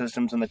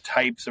ecosystems and the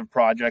types of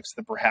projects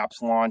that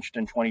perhaps launched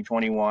in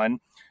 2021.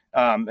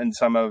 And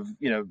some of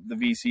the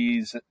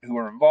VCs who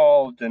were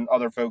involved and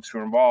other folks who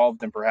were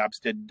involved and perhaps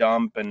did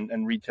dump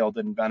and retail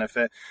didn't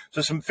benefit.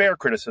 So some fair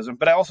criticism.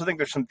 But I also think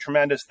there's some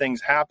tremendous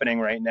things happening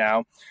right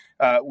now.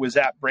 Was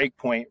at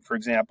Breakpoint, for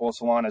example,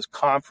 Solana's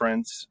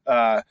conference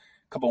a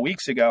couple of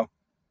weeks ago.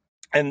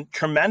 And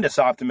tremendous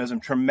optimism,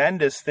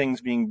 tremendous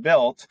things being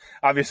built.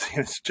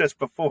 Obviously, it's just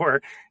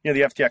before the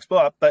FTX blow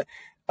up. But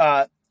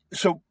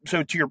so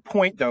to your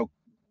point, though,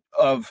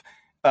 of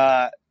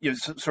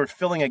sort of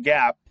filling a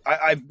gap,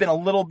 I've been a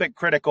little bit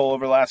critical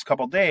over the last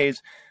couple of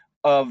days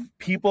of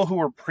people who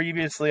were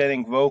previously, I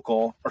think,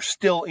 vocal, are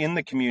still in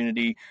the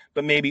community,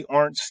 but maybe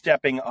aren't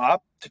stepping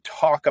up to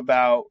talk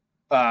about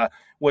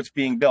what's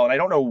being built. I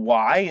don't know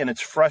why, and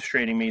it's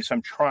frustrating me. So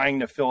I'm trying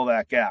to fill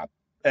that gap.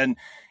 And,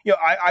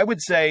 I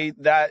would say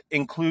that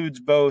includes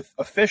both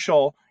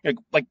official,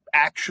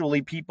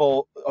 actually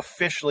people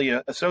officially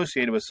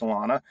associated with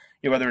Solana,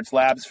 whether it's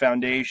Labs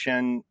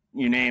Foundation,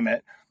 you name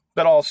it,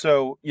 but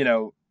also,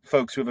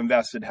 folks who have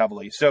invested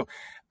heavily. So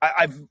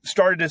I've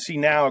started to see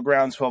now a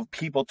groundswell of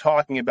people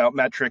talking about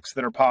metrics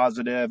that are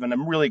positive, and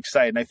I'm really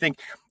excited. And I think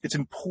it's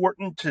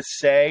important to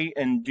say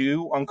and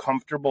do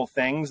uncomfortable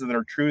things that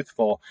are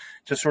truthful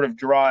to sort of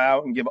draw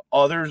out and give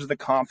others the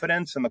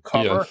confidence and the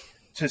cover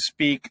to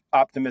speak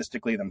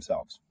optimistically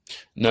themselves.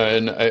 No,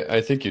 and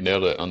I think you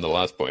nailed it on the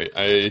last point.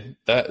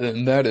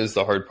 That is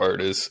the hard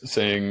part, is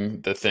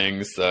saying the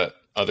things that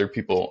other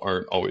people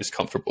aren't always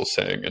comfortable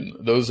saying, and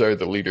those are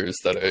the leaders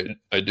that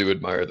I do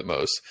admire the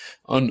most.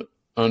 And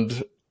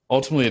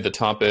ultimately, the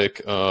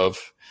topic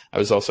of, I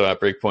was also at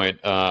Breakpoint.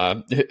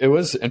 It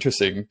was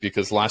interesting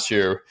because last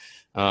year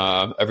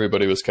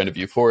everybody was kind of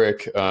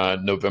euphoric.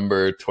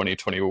 November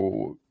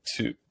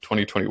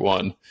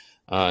 2021,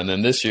 and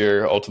then this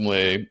year,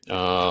 ultimately,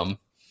 kind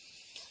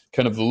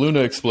of the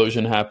Luna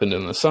explosion happened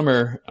in the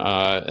summer,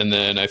 and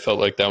then I felt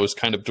like that was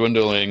kind of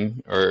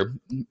dwindling or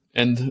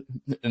end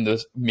in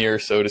the mirror,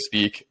 so to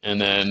speak. And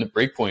then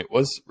Breakpoint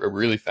was a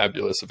really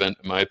fabulous event,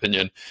 in my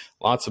opinion.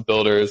 Lots of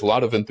builders, a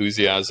lot of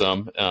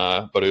enthusiasm,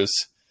 but it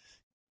was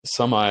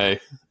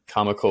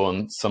semi-comical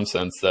in some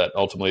sense that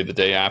ultimately the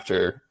day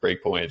after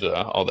Breakpoint,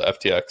 all the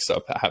FTX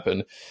stuff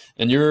happened.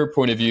 In your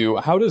point of view,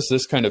 how does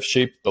this kind of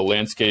shape the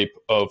landscape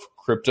of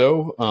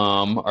crypto?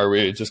 Are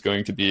we just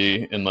going to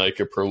be in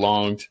like a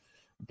prolonged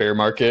bear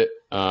market?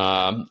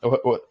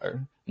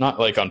 Not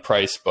like on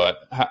price,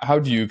 but how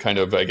do you kind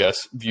of, I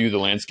guess, view the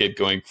landscape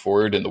going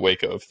forward in the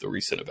wake of the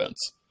recent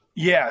events?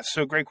 Yeah,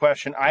 so great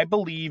question. I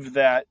believe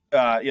that,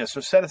 so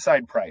set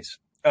aside price.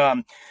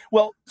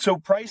 So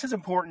price is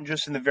important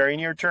just in the very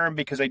near term,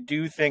 because I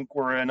do think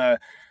we're in a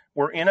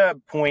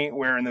point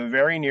where in the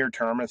very near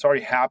term, it's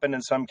already happened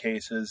in some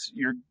cases,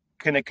 you're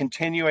going to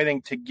continue, I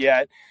think, to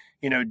get,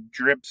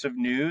 drips of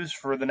news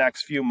for the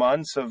next few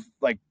months of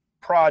like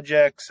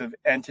projects, of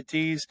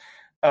entities,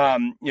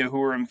 who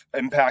were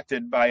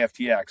impacted by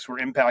FTX, were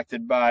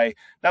impacted by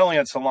not only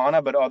on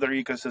Solana, but other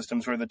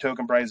ecosystems where the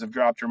token prices have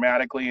dropped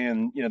dramatically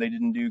and, they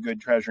didn't do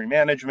good treasury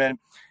management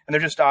and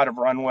they're just out of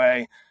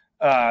runway.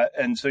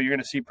 And so you're going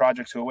to see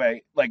projects go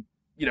away. Like,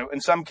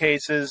 in some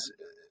cases,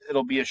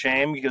 it'll be a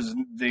shame because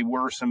they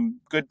were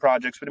some good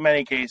projects, but in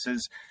many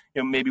cases,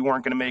 maybe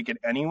weren't going to make it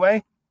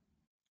anyway.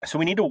 So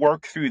we need to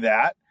work through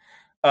that.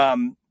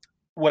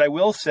 What I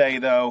will say,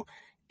 though,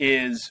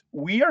 is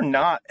we are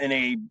not in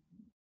a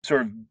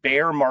sort of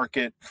bear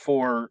market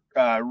for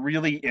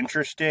really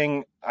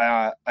interesting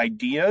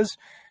ideas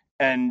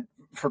and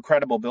for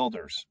credible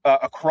builders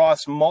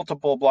across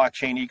multiple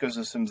blockchain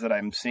ecosystems that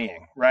I'm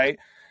seeing, right?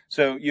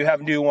 So you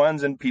have new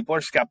ones and people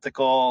are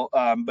skeptical,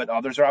 but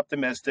others are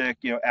optimistic.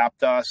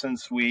 Aptos and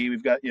Sui,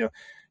 we've got,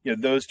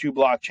 those two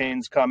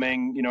blockchains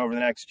coming, over the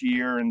next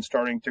year and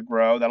starting to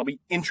grow. That'll be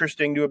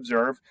interesting to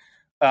observe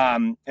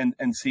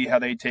and see how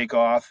they take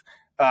off.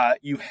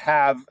 You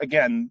have,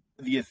 again,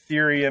 the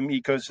Ethereum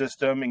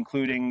ecosystem,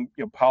 including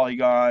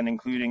Polygon,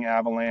 including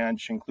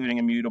Avalanche, including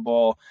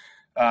Immutable,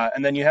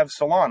 and then you have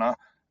Solana,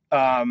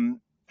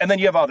 and then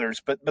you have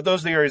others. But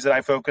those are the areas that I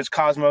focus.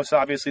 Cosmos,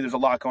 obviously, there's a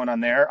lot going on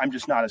there. I'm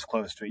just not as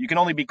close to it. You can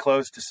only be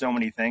close to so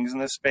many things in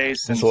this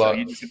space, and so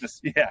you just have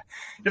to,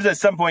 just at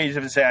some point you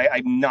just have to say,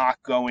 I'm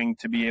not going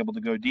to be able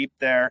to go deep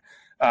there.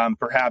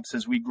 Perhaps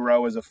as we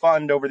grow as a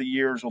fund over the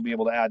years, we'll be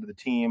able to add to the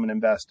team and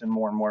invest in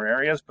more and more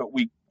areas. But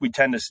we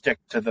tend to stick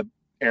to the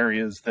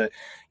areas that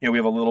we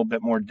have a little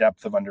bit more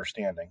depth of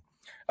understanding.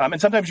 And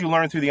sometimes you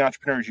learn through the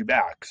entrepreneurs you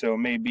back. So it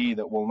may be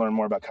that we'll learn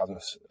more about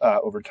Cosmos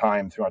over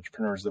time through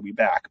entrepreneurs that we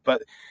back.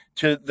 But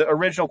to the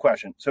original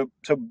question, so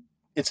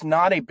it's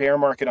not a bear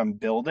market on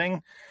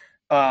building,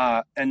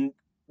 but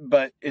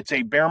it's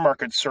a bear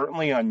market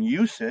certainly on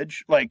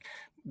usage. Like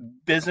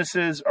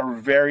businesses are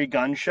very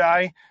gun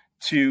shy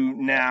to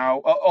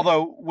now,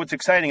 although what's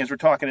exciting is we're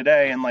talking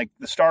today and like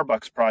the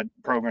Starbucks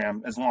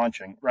program is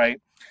launching,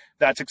 right?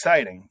 That's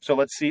exciting. So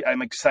let's see.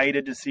 I'm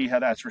excited to see how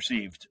that's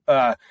received.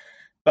 But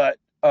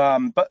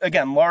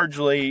again,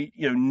 largely,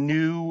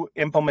 new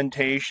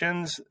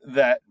implementations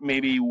that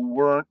maybe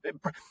weren't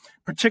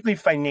particularly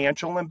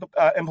financial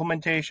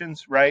implementations,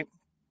 right?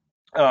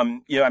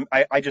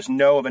 I just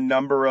know of a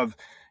number of,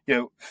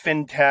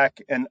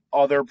 fintech and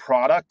other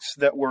products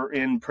that were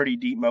in pretty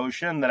deep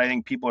motion that I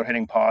think people are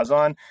hitting pause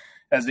on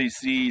as they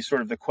see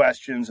sort of the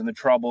questions and the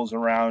troubles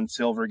around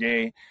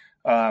Silvergate,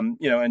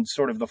 and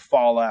sort of the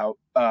fallout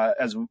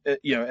as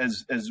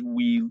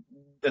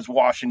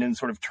Washington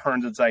sort of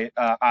turns its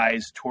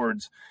eyes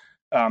towards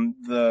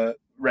the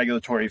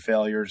regulatory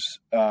failures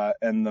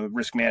and the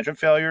risk management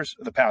failures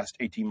of the past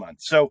 18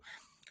 months. So,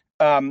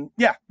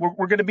 we're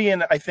going to be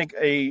in, I think,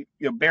 a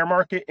bear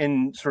market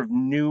in sort of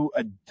new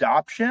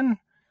adoption,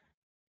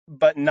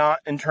 but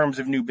not in terms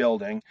of new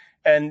building.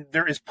 And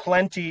there is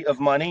plenty of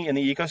money in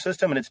the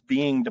ecosystem, and it's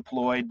being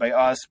deployed by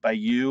us, by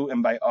you,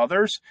 and by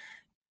others.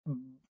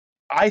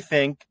 I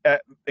think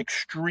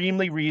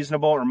extremely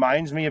reasonable.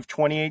 Reminds me of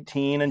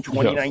 2018 and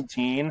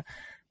 2019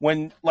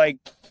 when like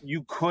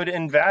you could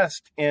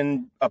invest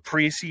in a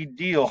pre-seed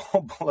deal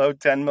below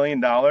 $10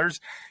 million.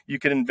 You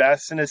could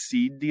invest in a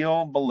seed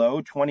deal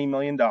below $20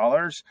 million.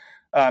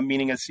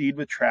 meaning a seed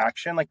with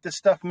traction. Like, this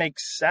stuff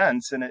makes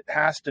sense, and it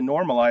has to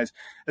normalize,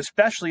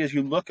 especially as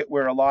you look at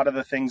where a lot of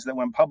the things that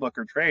went public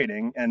are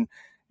trading. And,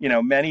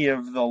 many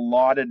of the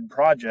lauded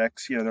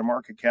projects, their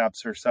market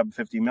caps are sub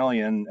 50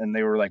 million, and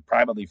they were like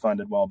privately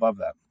funded well above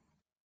that.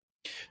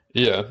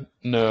 Yeah,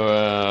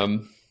 no,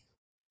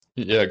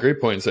 yeah,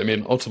 great points. I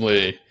mean,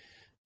 ultimately,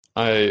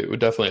 I would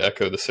definitely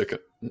echo the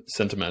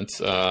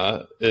sentiments.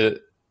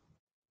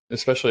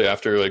 Especially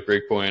after like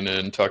Breakpoint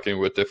and talking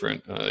with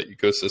different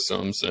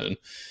ecosystems, and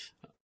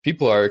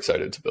people are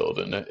excited to build.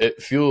 And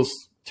it feels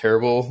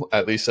terrible,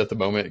 at least at the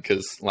moment,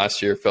 because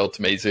last year felt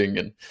amazing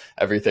and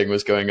everything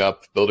was going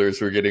up. Builders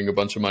were getting a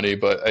bunch of money.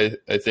 But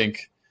I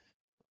think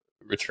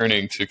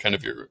returning to kind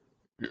of your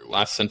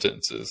last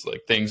sentence is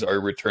like things are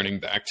returning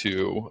back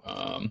to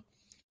a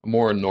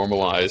more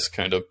normalized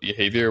kind of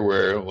behavior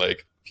where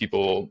like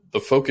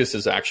the focus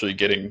is actually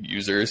getting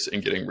users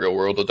and getting real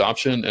world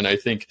adoption. And I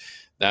think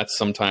that's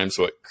sometimes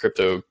what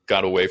crypto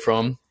got away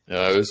from.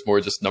 It was more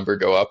just number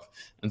go up.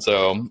 And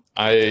so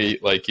I,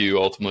 like you,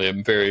 ultimately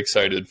am very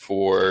excited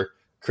for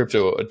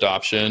crypto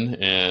adoption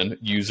and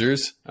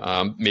users.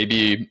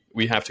 Maybe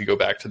we have to go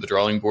back to the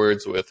drawing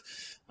boards with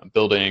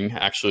building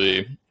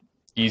actually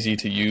easy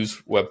to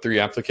use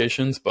Web3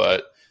 applications,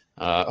 but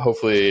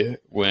hopefully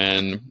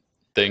when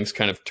things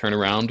kind of turn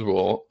around,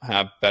 we'll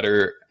have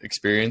better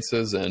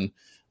experiences and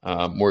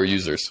more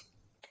users.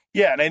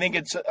 Yeah, and I think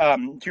it's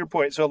to your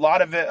point. So a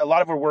lot of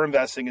where we're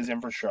investing is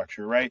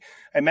infrastructure, right?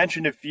 I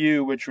mentioned a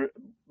few,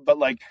 but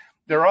like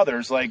there are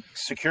others like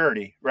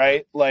security,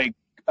 right? Like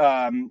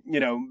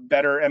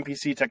better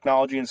MPC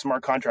technology and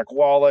smart contract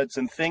wallets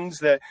and things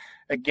that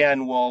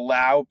again will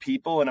allow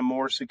people in a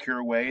more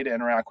secure way to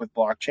interact with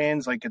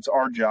blockchains. Like, it's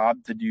our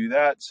job to do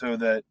that so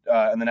that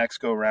in the next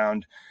go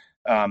round,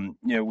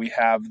 we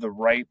have the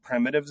right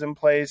primitives in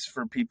place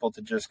for people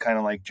to just kind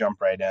of like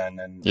jump right in.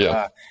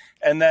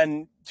 And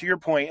then to your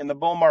point, in the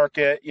bull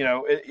market,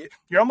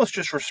 you're almost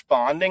just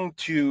responding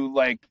to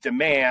like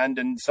demand.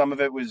 And some of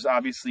it was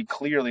obviously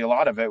clearly a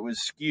lot of it was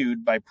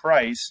skewed by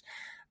price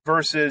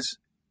versus,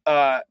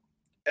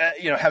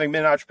 having been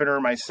an entrepreneur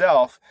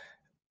myself,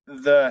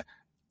 the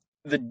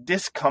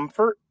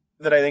discomfort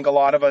that I think a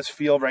lot of us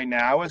feel right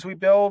now as we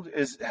build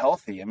is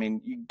healthy. I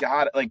mean, you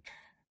got it. Like,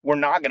 we're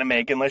not going to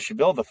make unless you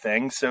build the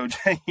thing. So,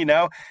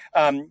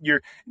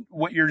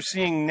 what you're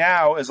seeing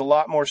now is a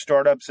lot more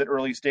startups at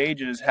early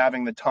stages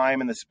having the time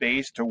and the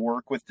space to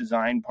work with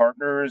design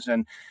partners,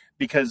 and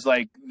because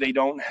like they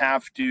don't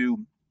have to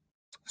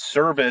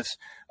service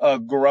a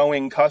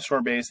growing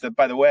customer base that,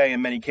 by the way,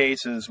 in many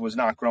cases was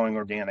not growing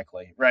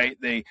organically, right?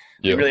 They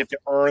really have to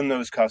earn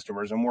those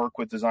customers and work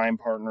with design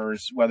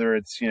partners, whether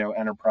it's,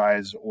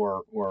 enterprise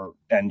or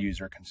end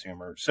user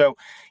consumer. So,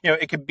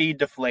 it could be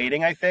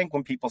deflating, I think,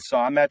 when people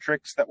saw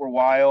metrics that were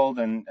wild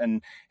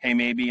and hey,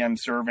 maybe I'm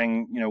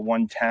serving,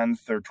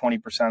 1/10 or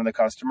 20% of the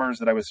customers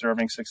that I was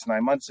serving 6 to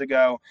 9 months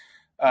ago.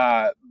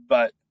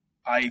 But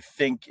I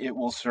think it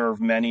will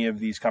serve many of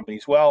these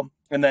companies well.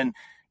 And then,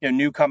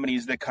 new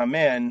companies that come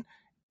in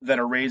that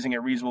are raising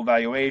at reasonable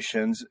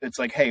valuations, it's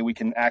like, hey, we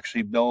can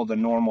actually build a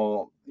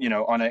normal,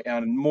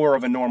 on more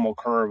of a normal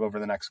curve over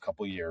the next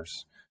couple of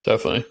years.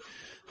 Definitely.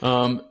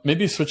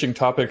 Maybe switching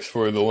topics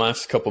for the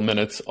last couple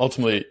minutes.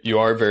 Ultimately, you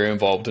are very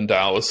involved in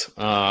DAOs.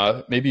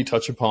 Maybe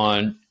touch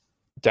upon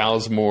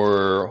DAOs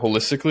more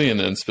holistically, and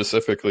then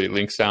specifically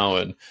Links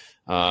DAO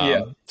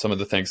and some of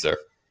the things there.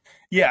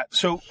 Yeah,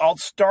 so I'll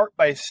start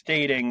by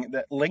stating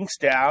that Links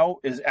DAO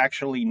is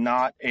actually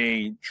not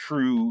a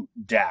true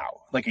DAO,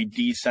 like a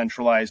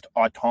decentralized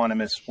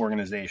autonomous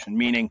organization,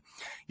 meaning,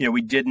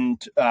 we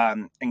didn't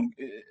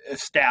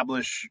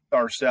establish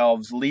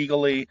ourselves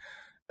legally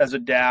as a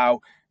DAO.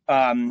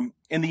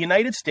 In the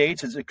United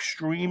States, it's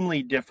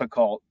extremely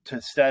difficult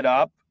to set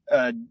up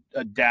a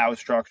DAO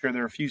structure.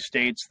 There are a few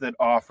states that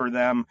offer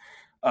them.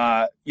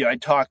 I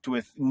talked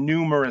with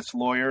numerous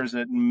lawyers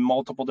at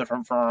multiple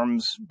different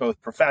firms,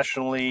 both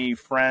professionally,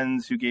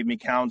 friends who gave me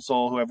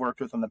counsel, who I've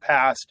worked with in the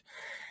past,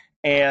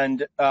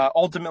 and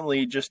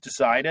ultimately just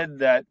decided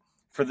that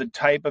for the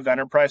type of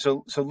enterprise,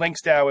 so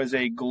Links DAO is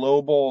a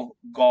global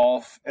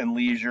golf and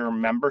leisure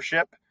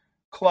membership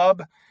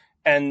club,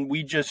 and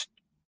we just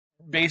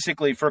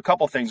basically, for a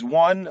couple things,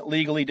 one,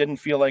 legally didn't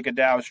feel like a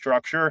DAO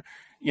structure,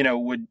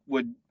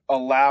 would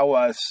allow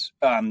us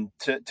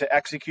to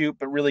execute,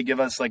 but really give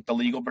us like the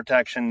legal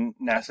protection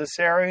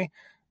necessary,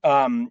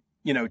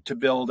 to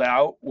build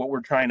out what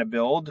we're trying to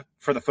build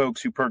for the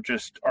folks who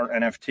purchased our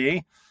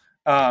NFT,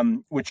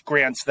 which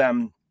grants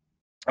them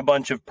a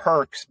bunch of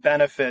perks,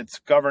 benefits,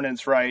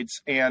 governance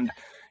rights, and,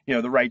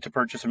 the right to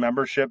purchase a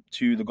membership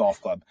to the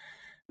golf club.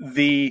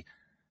 The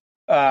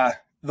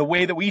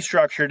way that we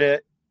structured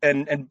it,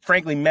 and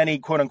frankly, many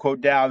quote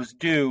unquote DAOs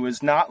do,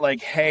 is not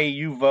like, hey,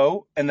 you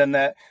vote, and then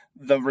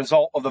the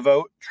result of the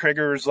vote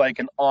triggers like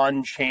an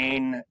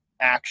on-chain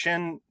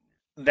action.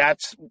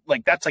 That's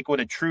like what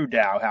a true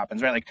DAO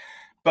happens, right? Like,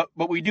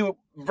 but we do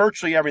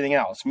virtually everything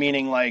else,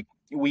 meaning like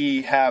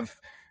we have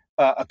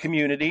a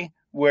community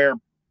where,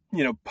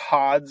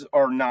 pods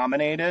are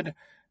nominated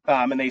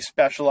and they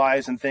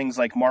specialize in things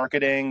like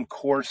marketing,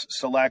 course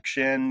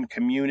selection,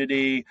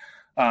 community,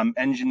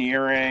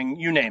 engineering,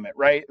 you name it,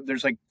 right?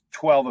 There's like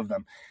 12 of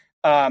them.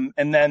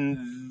 And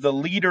then the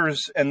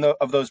leaders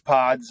of those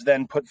pods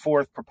then put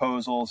forth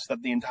proposals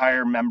that the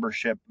entire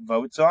membership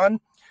votes on.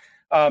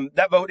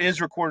 That vote is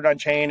recorded on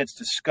chain. It's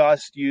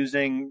discussed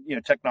using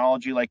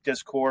technology like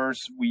Discourse.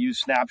 We use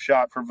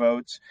Snapshot for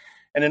votes.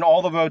 And in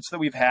all the votes that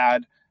we've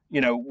had,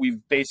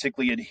 we've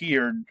basically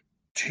adhered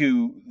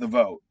to the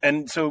vote.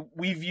 And so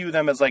we view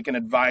them as like an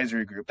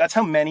advisory group. That's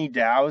how many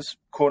DAOs,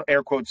 quote,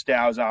 air quotes,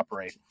 DAOs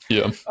operate.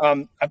 Yeah.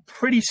 I'm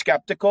pretty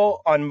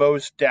skeptical on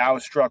most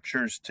DAO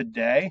structures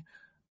today.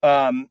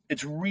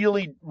 It's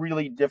really,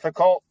 really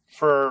difficult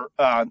for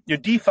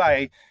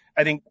DeFi.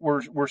 I think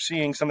we're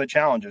seeing some of the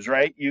challenges,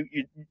 right?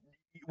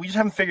 We just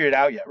haven't figured it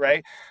out yet,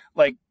 right?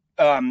 Like,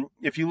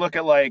 if you look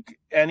at like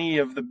any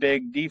of the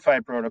big DeFi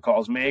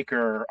protocols,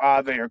 Maker, or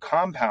Aave, or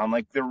Compound,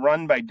 like they're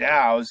run by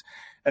DAOs,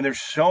 and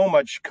there's so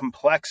much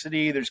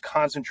complexity. There's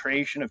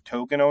concentration of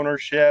token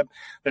ownership.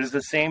 There's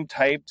the same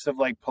types of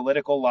like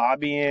political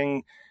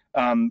lobbying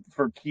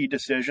for key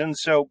decisions.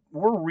 So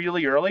we're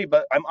really early,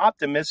 but I'm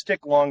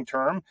optimistic long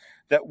term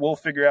that we'll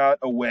figure out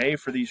a way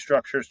for these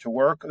structures to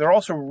work. They're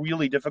also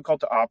really difficult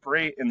to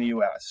operate in the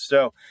US.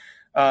 So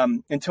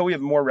until we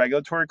have more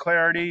regulatory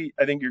clarity,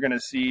 I think you're going to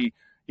see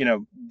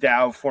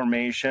DAO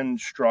formation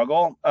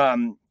struggle.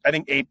 I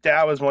think Ape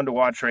DAO is one to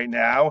watch right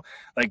now.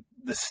 Like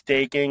the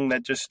staking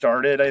that just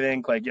started, I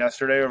think, like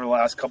yesterday over the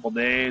last couple of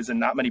days, and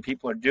not many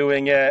people are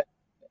doing it,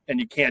 and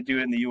you can't do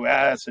it in the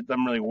US. It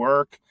doesn't really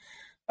work.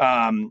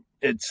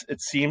 It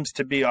seems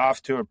to be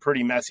off to a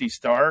pretty messy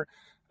start.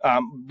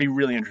 Be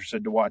really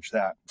interested to watch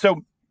that.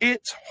 So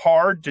it's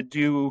hard to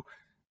do,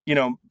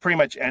 pretty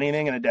much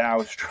anything in a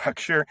DAO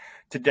structure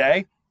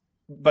today.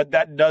 But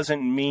that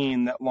doesn't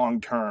mean that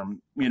long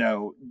term,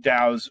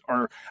 DAOs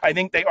I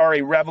think they are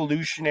a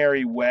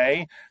revolutionary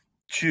way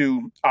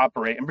to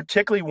operate. And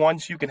particularly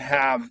once you can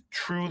have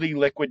truly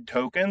liquid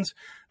tokens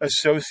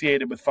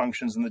associated with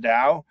functions in the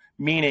DAO,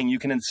 meaning you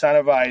can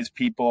incentivize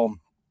people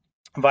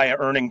via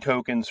earning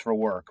tokens for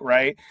work,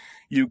 right?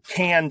 You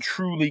can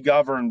truly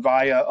govern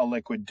via a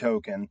liquid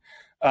token.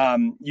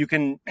 You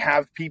can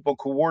have people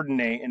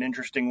coordinate in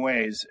interesting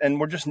ways. And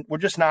we're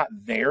just not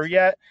there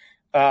yet.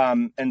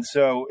 And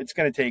so it's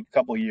going to take a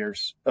couple of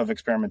years of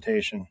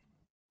experimentation.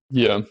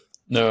 Yeah,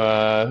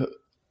 no,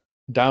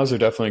 DAOs are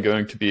definitely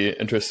going to be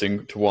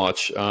interesting to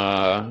watch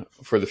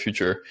for the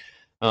future.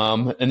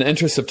 In the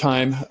interest of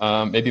time,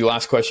 maybe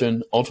last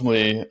question,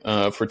 ultimately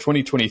for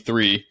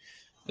 2023,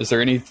 is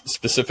there any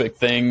specific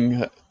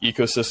thing,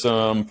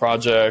 ecosystem,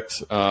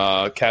 project,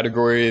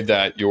 category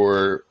that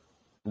you're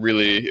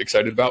really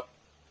excited about?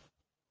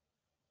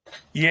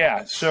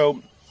 Yeah,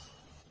 so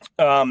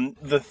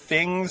the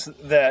things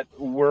that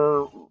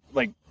we're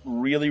like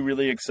really,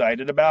 really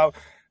excited about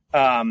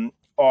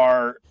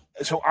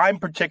so I'm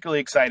particularly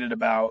excited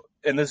about,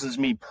 and this is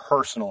me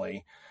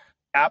personally,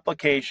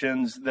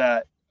 applications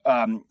that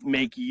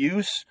make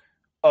use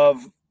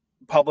of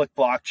public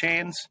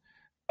blockchains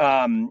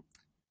and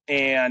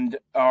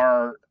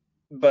to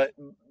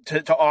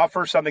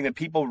offer something that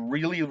people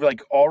really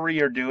like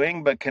already are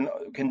doing, but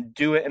can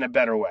do it in a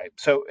better way.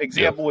 So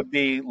example would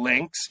be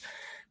links.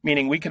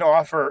 Meaning we can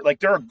offer, like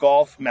there are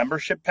golf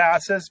membership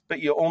passes, but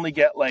you only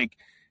get like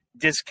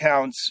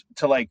discounts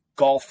to like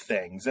golf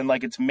things, and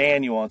like it's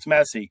manual, it's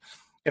messy.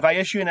 If I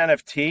issue an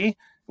NFT,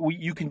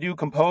 you can do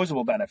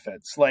composable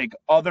benefits like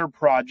other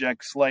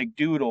projects like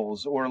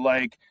Doodles or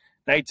like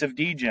Knights of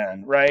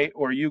Degen, right?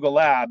 Or Yuga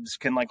Labs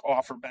can like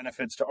offer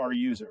benefits to our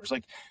users.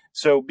 Like,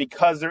 so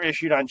because they're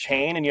issued on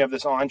chain and you have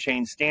this on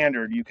chain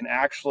standard, you can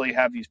actually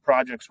have these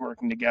projects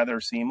working together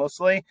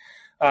seamlessly.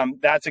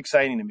 That's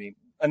exciting to me.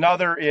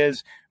 Another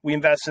is we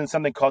invest in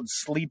something called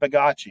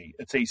Sleepagachi.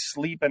 It's a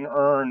sleep and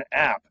earn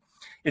app.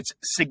 It's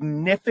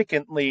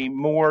significantly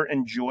more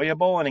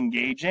enjoyable and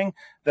engaging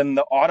than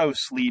the auto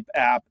sleep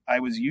app I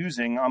was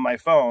using on my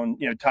phone,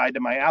 tied to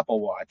my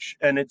Apple Watch.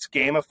 And it's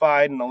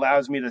gamified and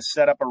allows me to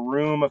set up a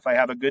room if I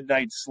have a good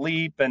night's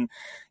sleep. And,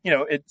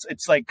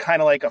 it's like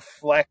kind of like a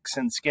flex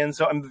and skin.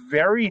 So I'm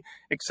very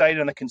excited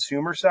on the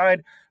consumer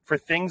side for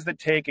things that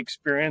take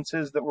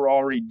experiences that we're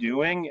already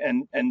doing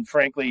and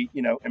frankly,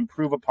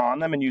 improve upon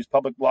them and use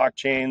public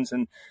blockchains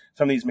and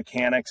some of these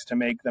mechanics to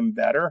make them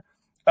better.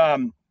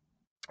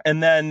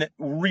 And then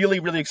really,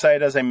 really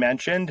excited, as I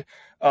mentioned,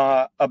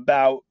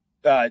 about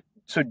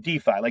so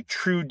DeFi, like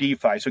true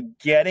DeFi. So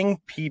getting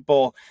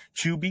people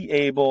to be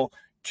able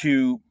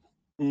to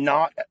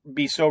not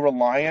be so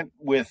reliant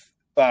with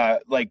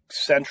like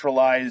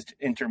centralized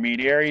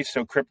intermediaries.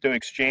 So crypto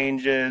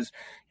exchanges,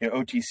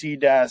 OTC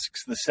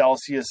desks, the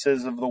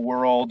Celsiuses of the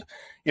world,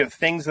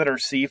 things that are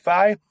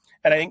CeFi.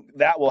 And I think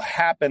that will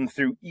happen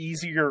through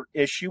easier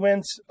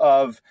issuance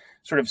of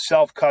sort of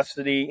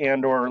self-custody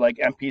and or like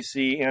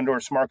MPC and or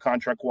smart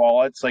contract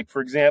wallets. Like,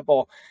 for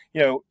example,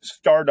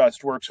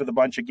 Stardust works with a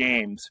bunch of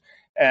games.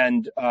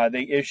 And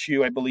they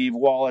issue, I believe,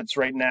 wallets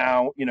right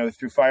now,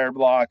 through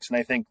Fireblocks, and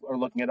I think are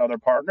looking at other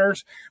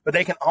partners. But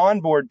they can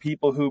onboard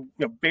people who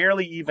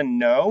barely even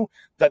know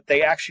that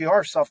they actually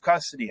are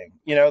self-custodying.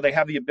 They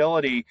have the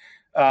ability,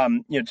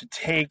 to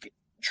take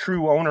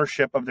true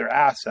ownership of their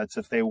assets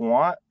if they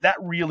want. That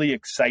really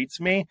excites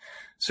me.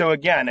 So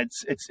again,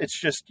 it's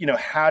just,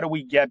 how do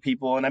we get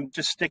people? And I'm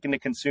just sticking to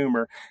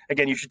consumer.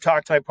 Again, you should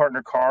talk to my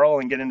partner, Carl,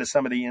 and get into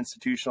some of the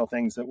institutional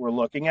things that we're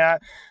looking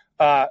at.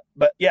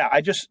 But yeah,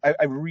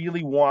 I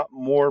really want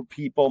more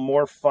people,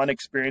 more fun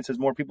experiences,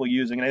 more people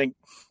using. And I think,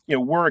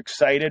 we're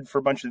excited for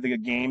a bunch of the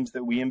games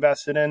that we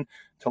invested in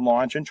to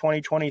launch in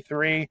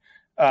 2023.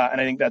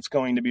 And I think that's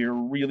going to be a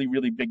really,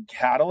 really big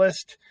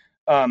catalyst,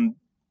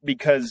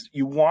 because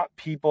you want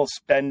people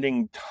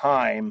spending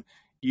time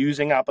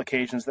using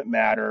applications that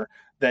matter,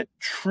 that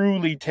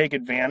truly take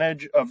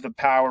advantage of the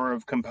power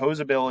of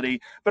composability,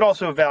 but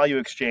also value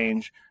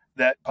exchange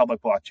that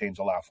public blockchains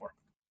allow for.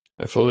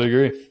 I fully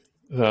agree.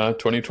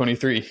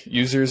 2023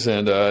 users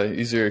and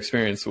user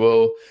experience.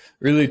 Well,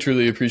 really,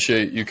 truly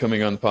appreciate you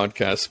coming on the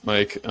podcast,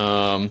 Mike.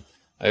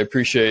 I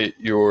appreciate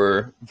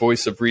your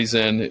voice of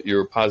reason,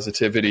 your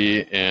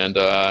positivity,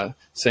 and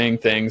saying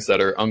things that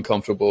are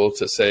uncomfortable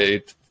to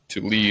say, to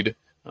lead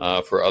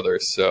for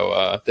others.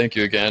 So thank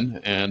you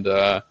again. And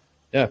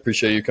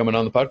appreciate you coming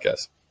on the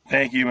podcast.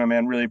 Thank you, my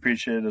man. Really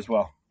appreciate it as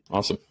well.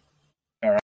 Awesome.